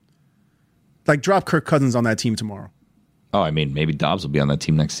 like, drop Kirk Cousins on that team tomorrow. Oh, I mean, maybe Dobbs will be on that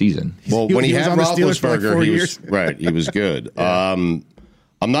team next season. Well, when he had Roethlisberger, he was good. Yeah.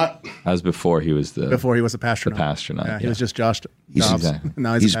 I'm not. That was before he was the Pastronaut. The Pastronaut. Yeah, he was just Josh Dobbs. Exactly.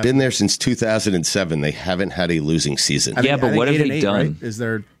 Now he's been there since 2007. They haven't had a losing season. But what have they done? Right? Is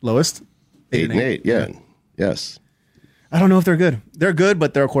their lowest 8-8? Yeah. Yes. I don't know if they're good. They're good,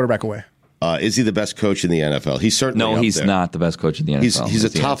 but they're a quarterback away. Is he the best coach in the NFL? He's certainly he's there. Not the best coach in the NFL. He's a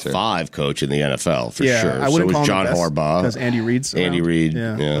top 5 coach in the NFL for sure. I wouldn't call him John the best Harbaugh because Andy Reid's around. Andy Reid.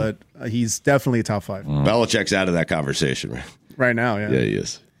 Yeah, but he's definitely a top 5. Belichick's out of that conversation right now. Yeah, he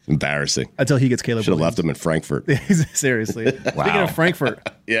is. Embarrassing. Until he gets Caleb. Should have left him in Frankfurt. Seriously. Speaking of Frankfurt,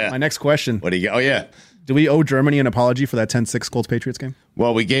 my next question. What do you? Oh yeah. Do we owe Germany an apology for that 10-6 Colts-Patriots game?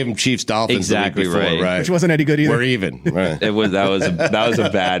 Well, we gave them Chiefs-Dolphins exactly the week before, right? Which wasn't any good either. We're even. Right. That was a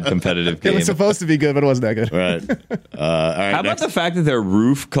bad competitive game. It was supposed to be good, but it wasn't that good. Right. All right. How about the fact that their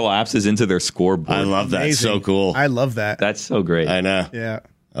roof collapses into their scoreboard? I love that. Amazing. So cool. I love that. That's so great. I know. Yeah.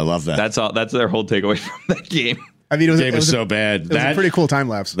 I love that. That's all. That's their whole takeaway from that game. I mean, it was so bad. It was a pretty cool time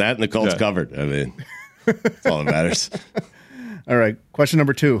lapse. That and the Colts covered. I mean, that's all that matters. All right. Question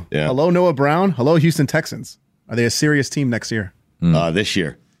number 2. Yeah. Hello, Noah Brown. Hello, Houston Texans. Are they a serious team next year? This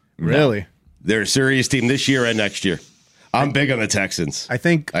year. Really? No. They're a serious team this year and next year. I'm big on the Texans. I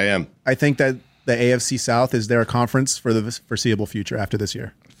am. I think that the AFC South is their conference for the foreseeable future after this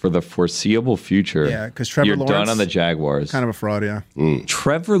year. For the foreseeable future. Yeah, because Trevor Lawrence. You're done on the Jaguars. Kind of a fraud, yeah.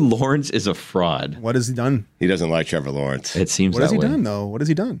 Trevor Lawrence is a fraud. What has he done? He doesn't like Trevor Lawrence. It seems What has he done, though? What has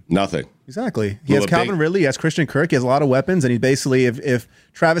he done? Nothing. Exactly. He has Calvin Ridley. He has Christian Kirk. He has a lot of weapons. And he basically, if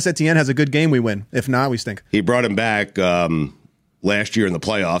Travis Etienne has a good game, we win. If not, we stink. He brought him back last year in the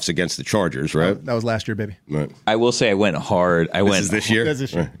playoffs against the Chargers, right? That was last year, baby. Right. I will say I went hard. This is this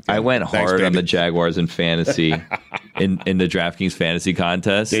year? I went hard on the Jaguars in fantasy in the DraftKings fantasy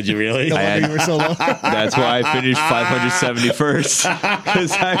contest. Did you really? You were so low. That's why I finished 571st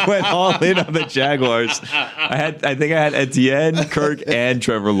because I went all in on the Jaguars. I think I had Etienne, Kirk, and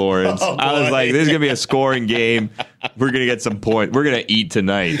Trevor Lawrence. I was like, this is gonna be a scoring game. We're gonna get some point. We're gonna eat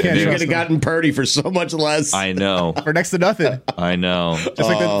tonight. You could have gotten Purdy for so much less. I know. For next to nothing. I know. Just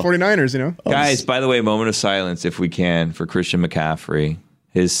like the 49ers, you know? Guys, by the way, moment of silence, if we can, for Christian McCaffrey.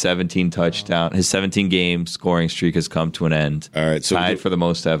 His 17 game scoring streak has come to an end. All right, so tied for the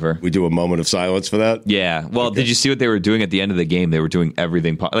most ever. We do a moment of silence for that? Yeah. Well, Did you see what they were doing at the end of the game? They were doing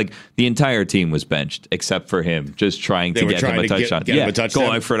everything. Like, the entire team was benched except for him, just trying to get him a touchdown. Get him a touchdown.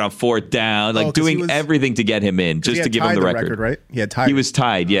 Going for it on fourth down, like doing everything to get him in, just to give him the record. Right? He was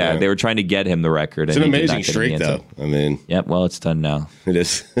tied, yeah. They were trying to get him the record. It's an amazing streak, though. I mean, yeah, well, it's done now. It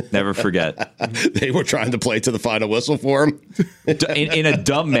is. Never forget. They were trying to play to the final whistle for him. in a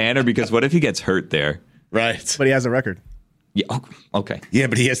dumb manner, because what if he gets hurt there? Right. But he has a record. Yeah. Okay. Yeah,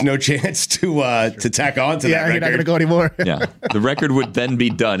 but he has no chance to tack on to that record. Yeah, he's not going to go anymore. Yeah. The record would then be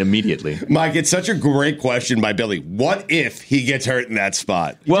done immediately. Mike, it's such a great question by Billy. What if he gets hurt in that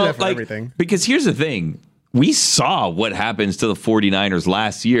spot? Well, because here's the thing. We saw what happens to the 49ers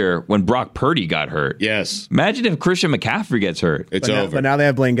last year when Brock Purdy got hurt. Yes. Imagine if Christian McCaffrey gets hurt. It's over. But now they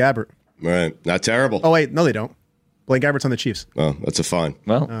have Blaine Gabbert. Right. Not terrible. Oh, wait. No, they don't. Blaine Gabbert's on the Chiefs. Oh, that's a fine.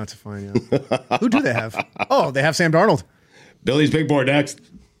 Well, that's a fine, yeah. Who do they have? Oh, they have Sam Darnold. Billy's big board next.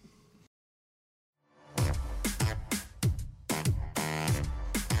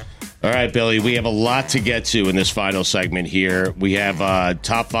 All right, Billy, we have a lot to get to in this final segment here. We have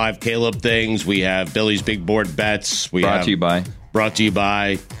top 5 Caleb things. We have Billy's big board bets. Brought to you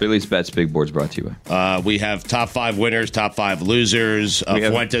by Billy's Bets Big Boards, brought to you by. We have top 5 winners, top 5 losers.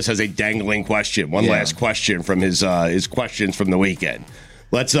 Fuentes has a dangling question. One last question from his questions from the weekend.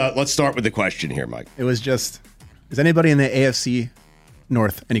 Let's start with the question here, Mike. It was just, is anybody in the AFC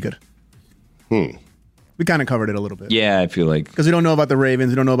North any good? We kind of covered it a little bit. Yeah, I feel like. Because we don't know about the Ravens.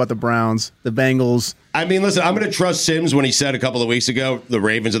 We don't know about the Browns, the Bengals. I mean, listen, I'm going to trust Sims when he said a couple of weeks ago the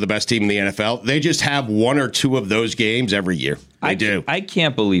Ravens are the best team in the NFL. They just have 1 or 2 of those games every year. They do. I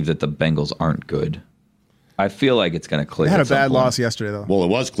can't believe that the Bengals aren't good. I feel like it's going to click. They had a bad loss yesterday, though. Well, it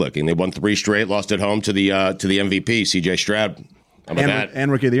was clicking. They won 3 straight, lost at home to the MVP, CJ Stroud. How about that?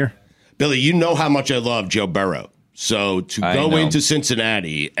 And Rookie of the Year. Billy, you know how much I love Joe Burrow. So to go into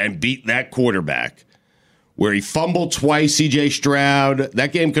Cincinnati and beat that quarterback, where he fumbled twice, CJ Stroud,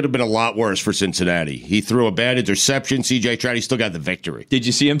 that game could have been a lot worse for Cincinnati. He threw a bad interception. CJ Stroud, he still got the victory. Did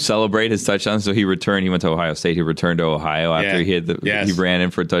you see him celebrate his touchdown? So he returned. He went to Ohio State. He returned to Ohio after he had he ran in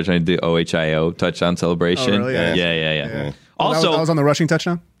for a touchdown, the OHIO touchdown celebration. Oh, really? Yeah. Also, that was on the rushing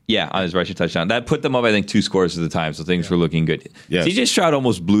touchdown? Yeah, on his rushing touchdown. That put them up, I think, 2 scores at the time, so things were looking good. Yes. CJ Stroud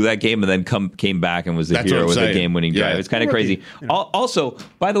almost blew that game and then came back and was the hero with a game-winning drive. It's kind of crazy. Also,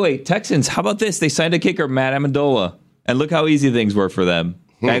 by the way, Texans, how about this? They signed a kicker, Matt Amendola, and look how easy things were for them.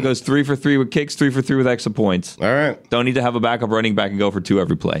 Guy goes 3 for 3 with kicks, 3 for 3 with extra points. All right. Don't need to have a backup running back and go for 2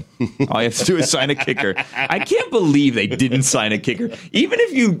 every play. All you have to do is sign a kicker. I can't believe they didn't sign a kicker. Even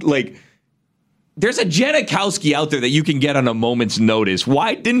if you, there's a Janikowski out there that you can get on a moment's notice.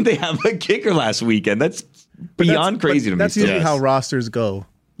 Why didn't they have a kicker last weekend? That's beyond crazy to me. That's usually how rosters go.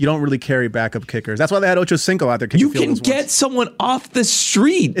 You don't really carry backup kickers. That's why they had Ocho Cinco out there. You can get someone off the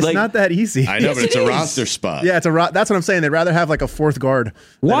street. It's not that easy. I know, but it's a roster spot. Yeah, that's what I'm saying. They'd rather have like a 4th guard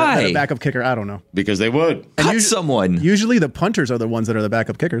than a backup kicker. I don't know. Because they would. Cut someone. Usually the punters are the ones that are the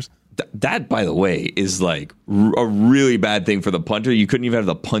backup kickers. That, by the way, is like a really bad thing for the punter. You couldn't even have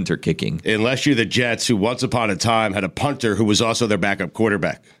the punter kicking. Unless you're the Jets, who once upon a time had a punter who was also their backup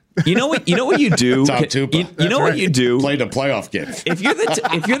quarterback. You know what you do? Tom Tupa. You know what you do? Played a playoff game. If you're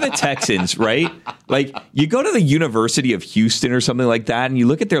the Texans, right? Like you go to the University of Houston or something like that, and you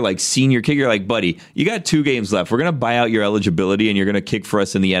look at their senior kicker, you're like, buddy, you got 2 games left. We're gonna buy out your eligibility, and you're gonna kick for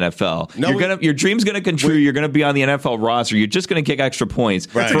us in the NFL. Your dream's gonna come true. You're gonna be on the NFL roster. You're just gonna kick extra points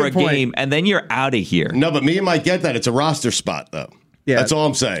for a game, and then you're out of here. No, but me and Mike get that. It's a roster spot, though. Yeah, that's all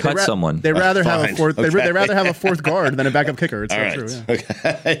I'm saying. Cut someone. They'd rather have a 4th. Okay. They'd rather have a 4th guard than a backup kicker. It's all true. Yeah.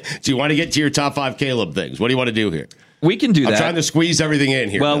 Okay. Do you want to get to your top 5 Caleb things? What do you want to do here? We can do that. I'm trying to squeeze everything in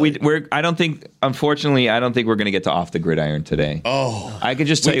here. Well, unfortunately, I don't think we're going to get to off the gridiron today. Oh, I could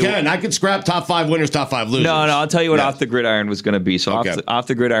just tell you. I could scrap top 5 winners, top 5 losers. No, I'll tell you what off the gridiron was going to be. So okay. off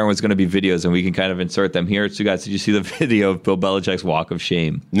the gridiron was going to be videos, and we can kind of insert them here. So, guys, did you see the video of Bill Belichick's walk of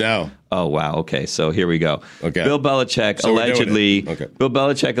shame? No. Oh wow. Okay, so here we go. Okay. Bill Belichick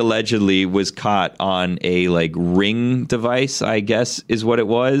allegedly was caught on a ring device, I guess is what it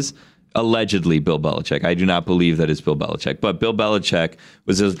was. Allegedly, Bill Belichick. I do not believe that it's Bill Belichick, but Bill Belichick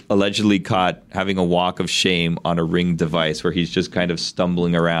was allegedly caught having a walk of shame on a ring device where he's just kind of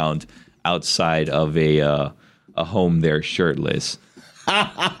stumbling around outside of a home there shirtless.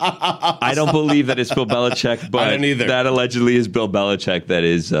 I don't believe that it's Bill Belichick, but that allegedly is Bill Belichick. That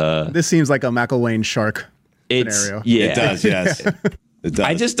is. This seems like a McElwain shark. scenario. Yeah. It does, yes. It does.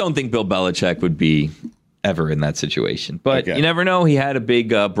 I just don't think Bill Belichick would be ever in that situation. But Okay. you never know. He had a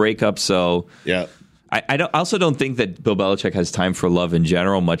big breakup, so Yeah. I also don't think that Bill Belichick has time for love in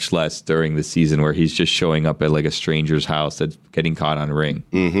general, much less during the season where he's just showing up at like a stranger's house that's getting caught on a ring.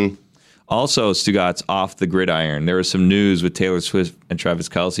 Mm-hmm. Also, Stugatz off the gridiron. There was some news with Taylor Swift and Travis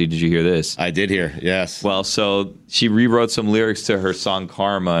Kelce. Did you hear this? I did hear, yes. Well, so she rewrote some lyrics to her song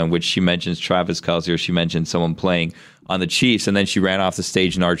Karma, in which she mentions Travis Kelce, or she mentioned someone playing on the Chiefs, and then she ran off the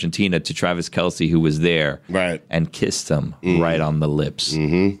stage in Argentina to Travis Kelce, who was there, Right. and kissed him right on the lips.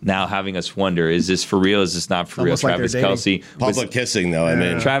 Mm-hmm. Now having us wonder, is this for real? Is this not for real? Almost like Travis they're dating. Kelce Public kissing, though, I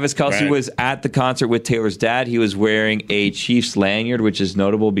mean. Travis Kelce Right. was at the concert with Taylor's dad. He was wearing a Chiefs lanyard, which is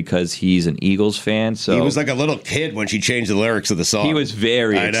notable because he's an Eagles fan. So He was like a little kid when she changed the lyrics of the song. he was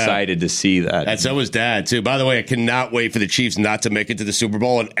very I know. excited to see that. And so was Dad, too. By the way, I cannot wait for the Chiefs not to make it to the Super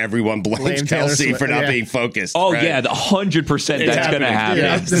Bowl, and everyone blames Blame Taylor Kelce Swift, for not yeah. being focused. Oh right? yeah, 100% It's that's going to happening. happen.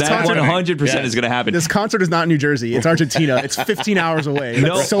 Yeah, this That concert- 100% Yes. is going to happen. This concert is not in New Jersey. It's Argentina. It's 15 hours away.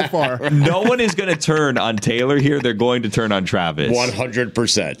 No. It's so far. No one is going to turn on Taylor here. They're going to turn on Travis.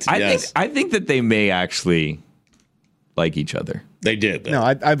 100%. Yes. I think that they may actually like each other. They did. No,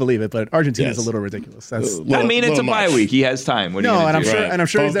 I believe it, but Argentina's Yes. a little ridiculous. That's I mean, it's a little bye much. week. He has time. What are you no, gonna and I'm do? sure, Right. and I'm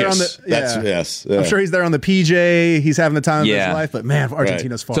sure he's there on the. Focus. That's- Yeah. yes, yeah. I'm sure he's there on the PJ. He's having the time of Yeah. his life. But man,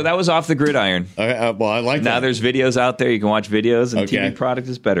 Argentina's far. So that was off the gridiron. Okay, well, I like Now that. there's videos out there. You can watch videos, and Okay. TV product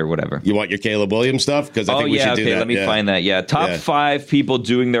is better, whatever. You want your Caleb Williams stuff? Because I Oh, think we yeah, should do okay, that. let me Yeah. find that. Yeah, top Yeah. 5 people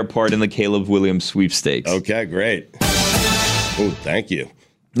doing their part in the Caleb Williams sweepstakes. Okay, great. Oh, thank you.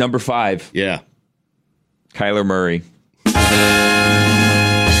 Number 5, Yeah. Kyler Murray.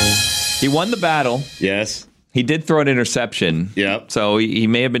 He won the battle. Yes. He did throw an interception. Yep. So he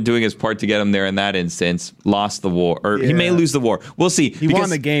may have been doing his part to get him there in that instance. Lost the war. Or he may Yeah. lose the war. We'll see. he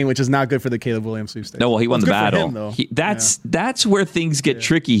won the game, which is not good for the Caleb Williams sweepstakes. No, well, he won It's the good for battle. him, though. That's where things get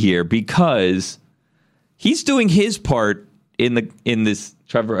tricky here because he's doing his part in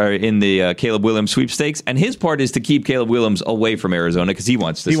the Caleb Williams sweepstakes, and his part is to keep Caleb Williams away from Arizona because he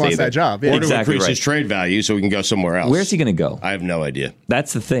wants to He stay wants there. that job, yeah. Or to Exactly increase right. his trade value so we can go somewhere else. Where's he going to go? I have no idea.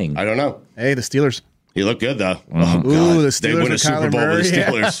 That's the thing. I don't know. Hey, the Steelers. He looked good, though. Mm-hmm. Oh, Ooh, God. the They Steelers win a with Super Kyler Bowl with the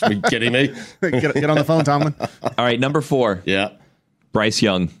Murray. Steelers. Are you kidding me? get on the phone, Tomlin. All right, number 4, Yeah. Bryce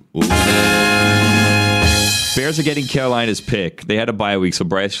Young. Bears are getting Carolina's pick. They had a bye week, so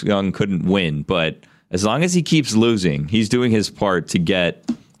Bryce Young couldn't win. But as long as he keeps losing, he's doing his part to get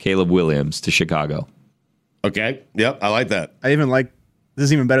Caleb Williams to Chicago. Okay. Yep. I like that. I even like this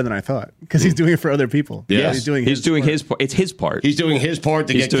is even better than I thought because he's doing it for other people. Yes. He's doing his part. It's his part. He's doing his part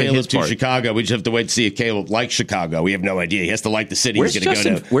to He's get doing Caleb his to part. Chicago. We just have to wait to see if Caleb likes Chicago. We have no idea. He has to like the city Where's he's going to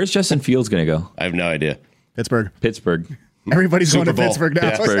go to. Where's Justin Fields going to go? I have no idea. Pittsburgh. Pittsburgh. Everybody's Super going to Bowl. Pittsburgh now.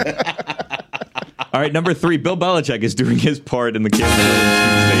 Yeah. Pittsburgh. All right, number 3, Bill Belichick is doing his part in the Caleb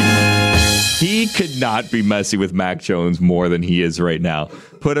Williams sweepstakes. He could not be messy with Mac Jones more than he is right now.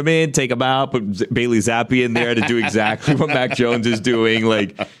 Put him in, take him out, put Bailey Zappi in there to do exactly what Mac Jones is doing.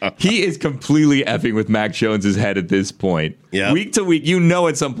 Like, he is completely effing with Mac Jones' head at this point. Yep. Week to week, you know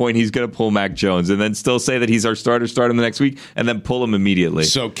at some point he's going to pull Mac Jones and then still say that he's our starter, start him the next week, and then pull him immediately.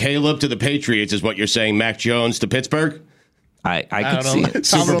 So Caleb to the Patriots is what you're saying. Mac Jones to Pittsburgh? I could see it.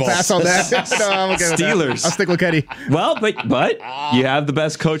 Tomlin will Bowl. pass on that. No, I'm okay with that. Steelers. I'll stick with Kenny. Well, but you have the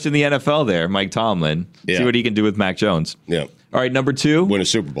best coach in the NFL there, Mike Tomlin. Yeah. See what he can do with Mac Jones. Yeah. All right, number 2, Win a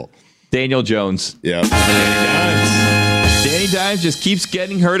Super Bowl. Daniel Jones. Yeah. Danny Danny Dimes just keeps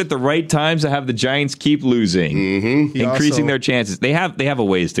getting hurt at the right times to have the Giants keep losing, He increasing also- their chances. They have a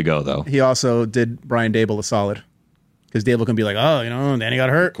ways to go though. He also did Brian Dable a solid because Dable can be like, oh, Danny got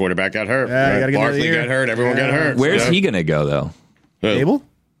hurt. Quarterback got hurt. Yeah, you gotta get another Barkley year. got hurt. Everyone got hurt. Where's Yeah. he going to go though? Who? Dable?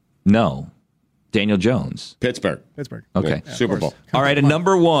 No, Daniel Jones. Pittsburgh. Pittsburgh. Okay. Yeah, Super Bowl. All right, a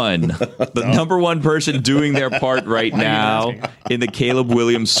number 1, the number 1 person doing their part right now in the Caleb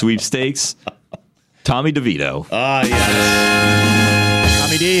Williams sweepstakes, Tommy DeVito. Ah, yes.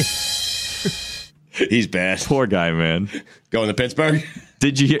 Tommy D. He's bad. Poor guy, man. Going to Pittsburgh?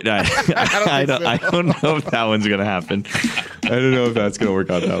 Did you hear? I don't know if that one's gonna happen. I don't know if that's gonna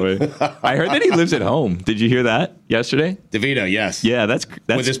work out that way. I heard that he lives at home. Did you hear that yesterday? DeVito, yes. Yeah, that's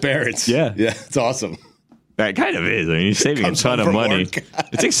With his parents. Yeah. Yeah, it's awesome. That kind of is. I mean, he's saving a Comes ton home of from money. work.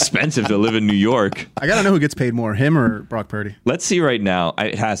 It's expensive to live in New York. I got to know who gets paid more, him or Brock Purdy. Let's see right now.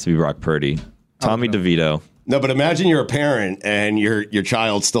 It has to be Brock Purdy. Tommy DeVito. No, but imagine you're a parent and your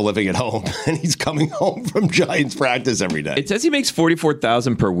child's still living at home and he's coming home from Giants practice every day. It says he makes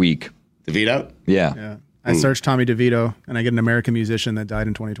 $44,000 per week. DeVito? Yeah. Yeah. I searched Tommy DeVito and I get an American musician that died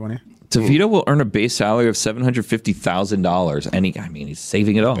in 2020. DeVito will earn a base salary of $750,000, and he's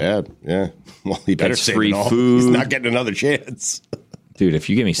saving it all. Yeah. Well, he better That's save free it all. food. He's not getting another chance. Dude, if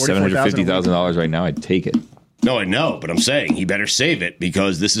you give me $750,000 right now, I'd take it. No, I know, but I'm saying he better save it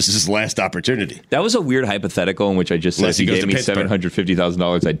because this is his last opportunity. That was a weird hypothetical in which I just said Unless he if you goes gave me to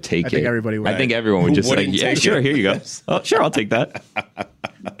 $750,000, I'd take it. I think everybody would. I think everyone would just say, Wouldn't yeah, take sure, it. here you go. Oh, sure, I'll take that.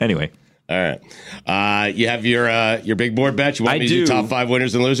 Anyway. All right. You have your big board bet? You want me to do top 5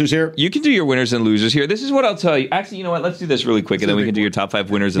 winners and losers here? You can do your winners and losers here. This is what I'll tell you. Actually, you know what? Let's do this really quick, and then we can do your top 5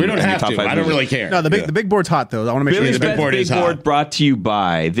 winners and, We don't and your have top to. 5 I don't losers. really care. No, the big board's hot though. I want to make Billy's sure big Best board Big is Board hot. brought to you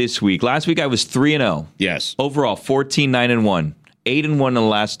by this week. Last week I was 3-0. Yes. Overall, 14-9-1. 8-1 in the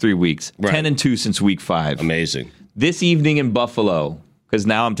last 3 weeks. Right. 10-2 since week 5. Amazing. This evening in Buffalo, because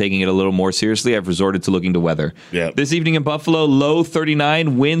now I'm taking it a little more seriously, I've resorted to looking to weather. Yep. This evening in Buffalo, low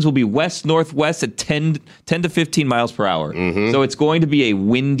 39, winds will be west-northwest at 10 to 15 miles per hour. Mm-hmm. So it's going to be a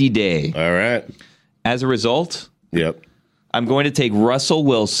windy day. All right. As a result, Yep. I'm going to take Russell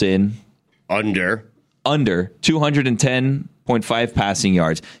Wilson Under 210.5 passing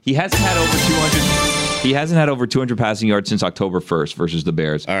yards. He hasn't had over 200. He hasn't had over 200 passing yards since October 1st versus the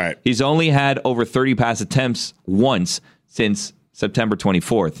Bears. All right. He's only had over 30 pass attempts once since September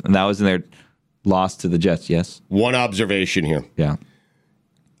 24th, and that was in their loss to the Jets. Yes. One observation here. Yeah.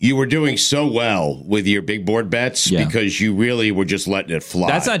 You were doing so well with your big board bets because you really were just letting it fly.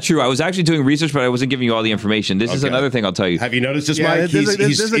 That's not true. I was actually doing research, but I wasn't giving you all the information. This is another thing I'll tell you. Have you noticed this, Yeah, Mike?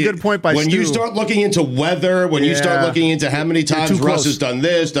 this is a good point by when Stu. you start looking into weather, when you start looking into how many times too Russ close. has done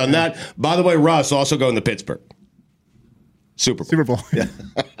this, done that. By the way, Russ also going to Pittsburgh. Super Bowl. Yeah.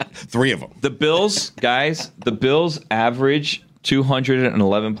 3 of them. The Bills, guys, average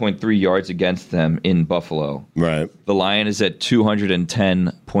 211.3 yards against them in Buffalo. Right. The line is at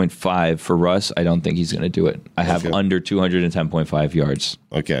 210.5 for Russ. I don't think he's going to do it. I have under 210.5 yards.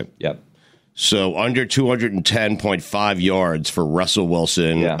 Okay. Yep. So under 210.5 yards for Russell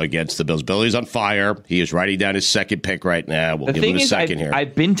Wilson against the Bills. Billy's on fire. He is writing down his second pick right now. We'll give him a second here.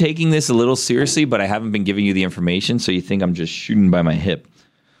 I've been taking this a little seriously, but I haven't been giving you the information, so you think I'm just shooting by my hip.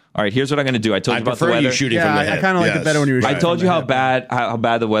 All right, here's what I'm going to do. I told you about the prefer weather. you shooting from the hip. I kind of like it better when you were I shooting told from you the how hip.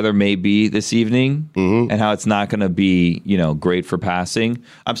 bad the weather may be this evening, and how it's not going to be great for passing.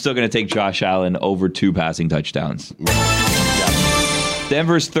 I'm still going to take Josh Allen over 2 passing touchdowns.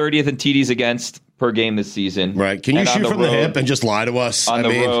 Denver's 30th in TDs against per game this season. Right. Can you And on shoot from the road- hip and just lie to us? on the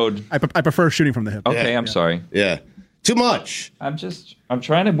road? I prefer shooting from the hip. Okay, I'm sorry. Yeah. Too much. I'm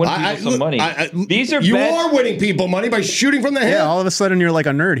trying to win people some money. These are you bets. are winning people money by shooting from the hip. Yeah, all of a sudden you're like a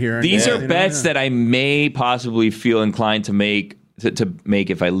nerd here. These Yeah, are bets that I may possibly feel inclined to make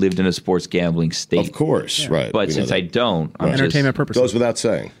if I lived in a sports gambling state. Of course, right. But We know since that. I don't, I'm entertainment just purposes. Goes without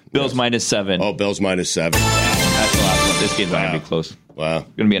saying. Bills -7. Oh, Bills -7. That's the last one. This game's not Wow. going to be close. Wow. It's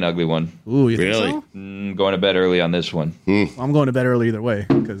going to be an ugly one. Ooh, you think Really? so? Going to bed early on this one. I'm going to bed early either way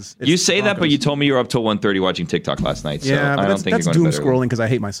because You say that, but you told me you were up till 1:30 watching TikTok last night. So yeah, I but don't think that's you're doom going to bed early. scrolling because I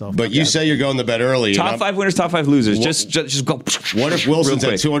hate myself. But you say you're going to bed early. and Top I'm- 5 winners, top 5 losers. Just go. What if Wilson's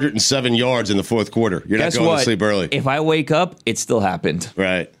real at quick. 207 yards in the fourth quarter? You're Guess not going what? to sleep early. If I wake up, it still happened.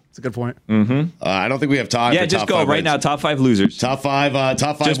 Right. It's a good point. I don't think we have time Yeah, for just top go 5 right wins. now. Top 5 losers. Top 5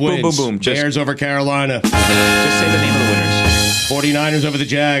 Just boom, wins. boom, boom. Just- Bears over Carolina. Just say the name of the winners. 49ers over the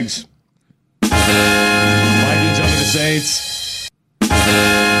Jags. Vikings over the Saints. Go.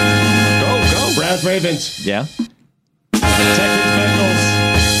 Browns Ravens. Yeah. Texans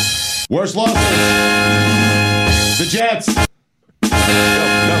Bengals. Worst losses. The Jets.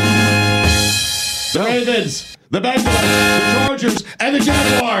 The Ravens. The Bengals. The Chargers. And the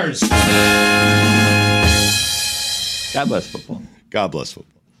Jaguars. God bless football. God bless football.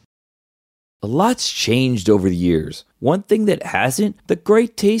 A lot's changed over the years. One thing that hasn't, the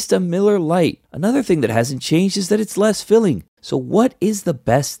great taste of Miller Lite. Another thing that hasn't changed is that it's less filling. So what is the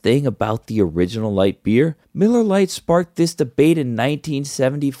best thing about the original light beer? Miller Lite sparked this debate in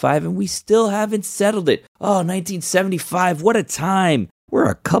 1975 and we still haven't settled it. Oh, 1975, what a time.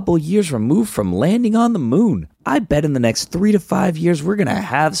 We're a couple years removed from landing on the moon. I bet in the next 3 to 5 years we're going to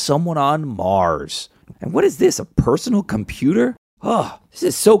have someone on Mars. And what is this, a personal computer? Oh, this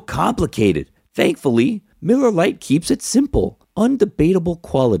is so complicated. Thankfully, Miller Lite keeps it simple. Undebatable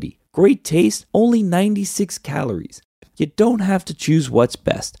quality. Great taste, only 96 calories. You don't have to choose what's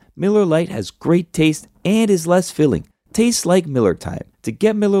best. Miller Lite has great taste and is less filling. Tastes like Miller time. To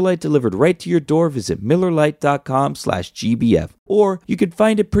get Miller Lite delivered right to your door, visit MillerLite.com/GBF. Or you can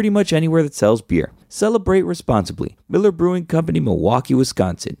find it pretty much anywhere that sells beer. Celebrate responsibly. Miller Brewing Company, Milwaukee,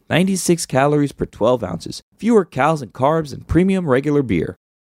 Wisconsin. 96 calories per 12 ounces. Fewer calories and carbs than premium regular beer.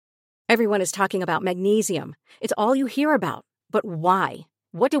 Everyone is talking about magnesium. It's all you hear about. But why?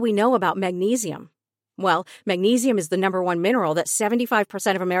 What do we know about magnesium? Well, magnesium is the number one mineral that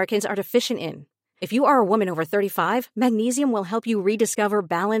 75% of Americans are deficient in. If you are a woman over 35, magnesium will help you rediscover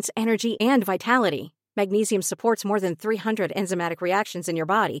balance, energy, and vitality. Magnesium supports more than 300 enzymatic reactions in your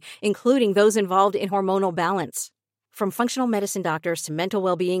body, including those involved in hormonal balance. From functional medicine doctors to mental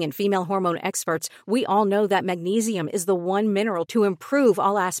well-being and female hormone experts, we all know that magnesium is the one mineral to improve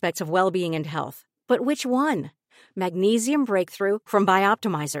all aspects of well-being and health. But which one? Magnesium Breakthrough from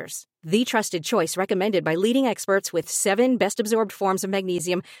Bioptimizers, the trusted choice recommended by leading experts with 7 best-absorbed forms of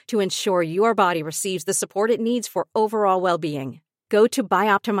magnesium to ensure your body receives the support it needs for overall well-being. Go to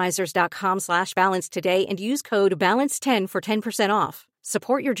bioptimizers.com/balance today and use code BALANCE10 for 10% off.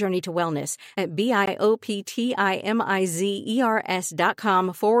 Support your journey to wellness at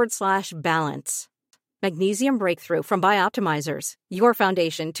bioptimizers.com/balance. Magnesium Breakthrough from Bioptimizers, your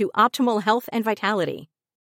foundation to optimal health and vitality.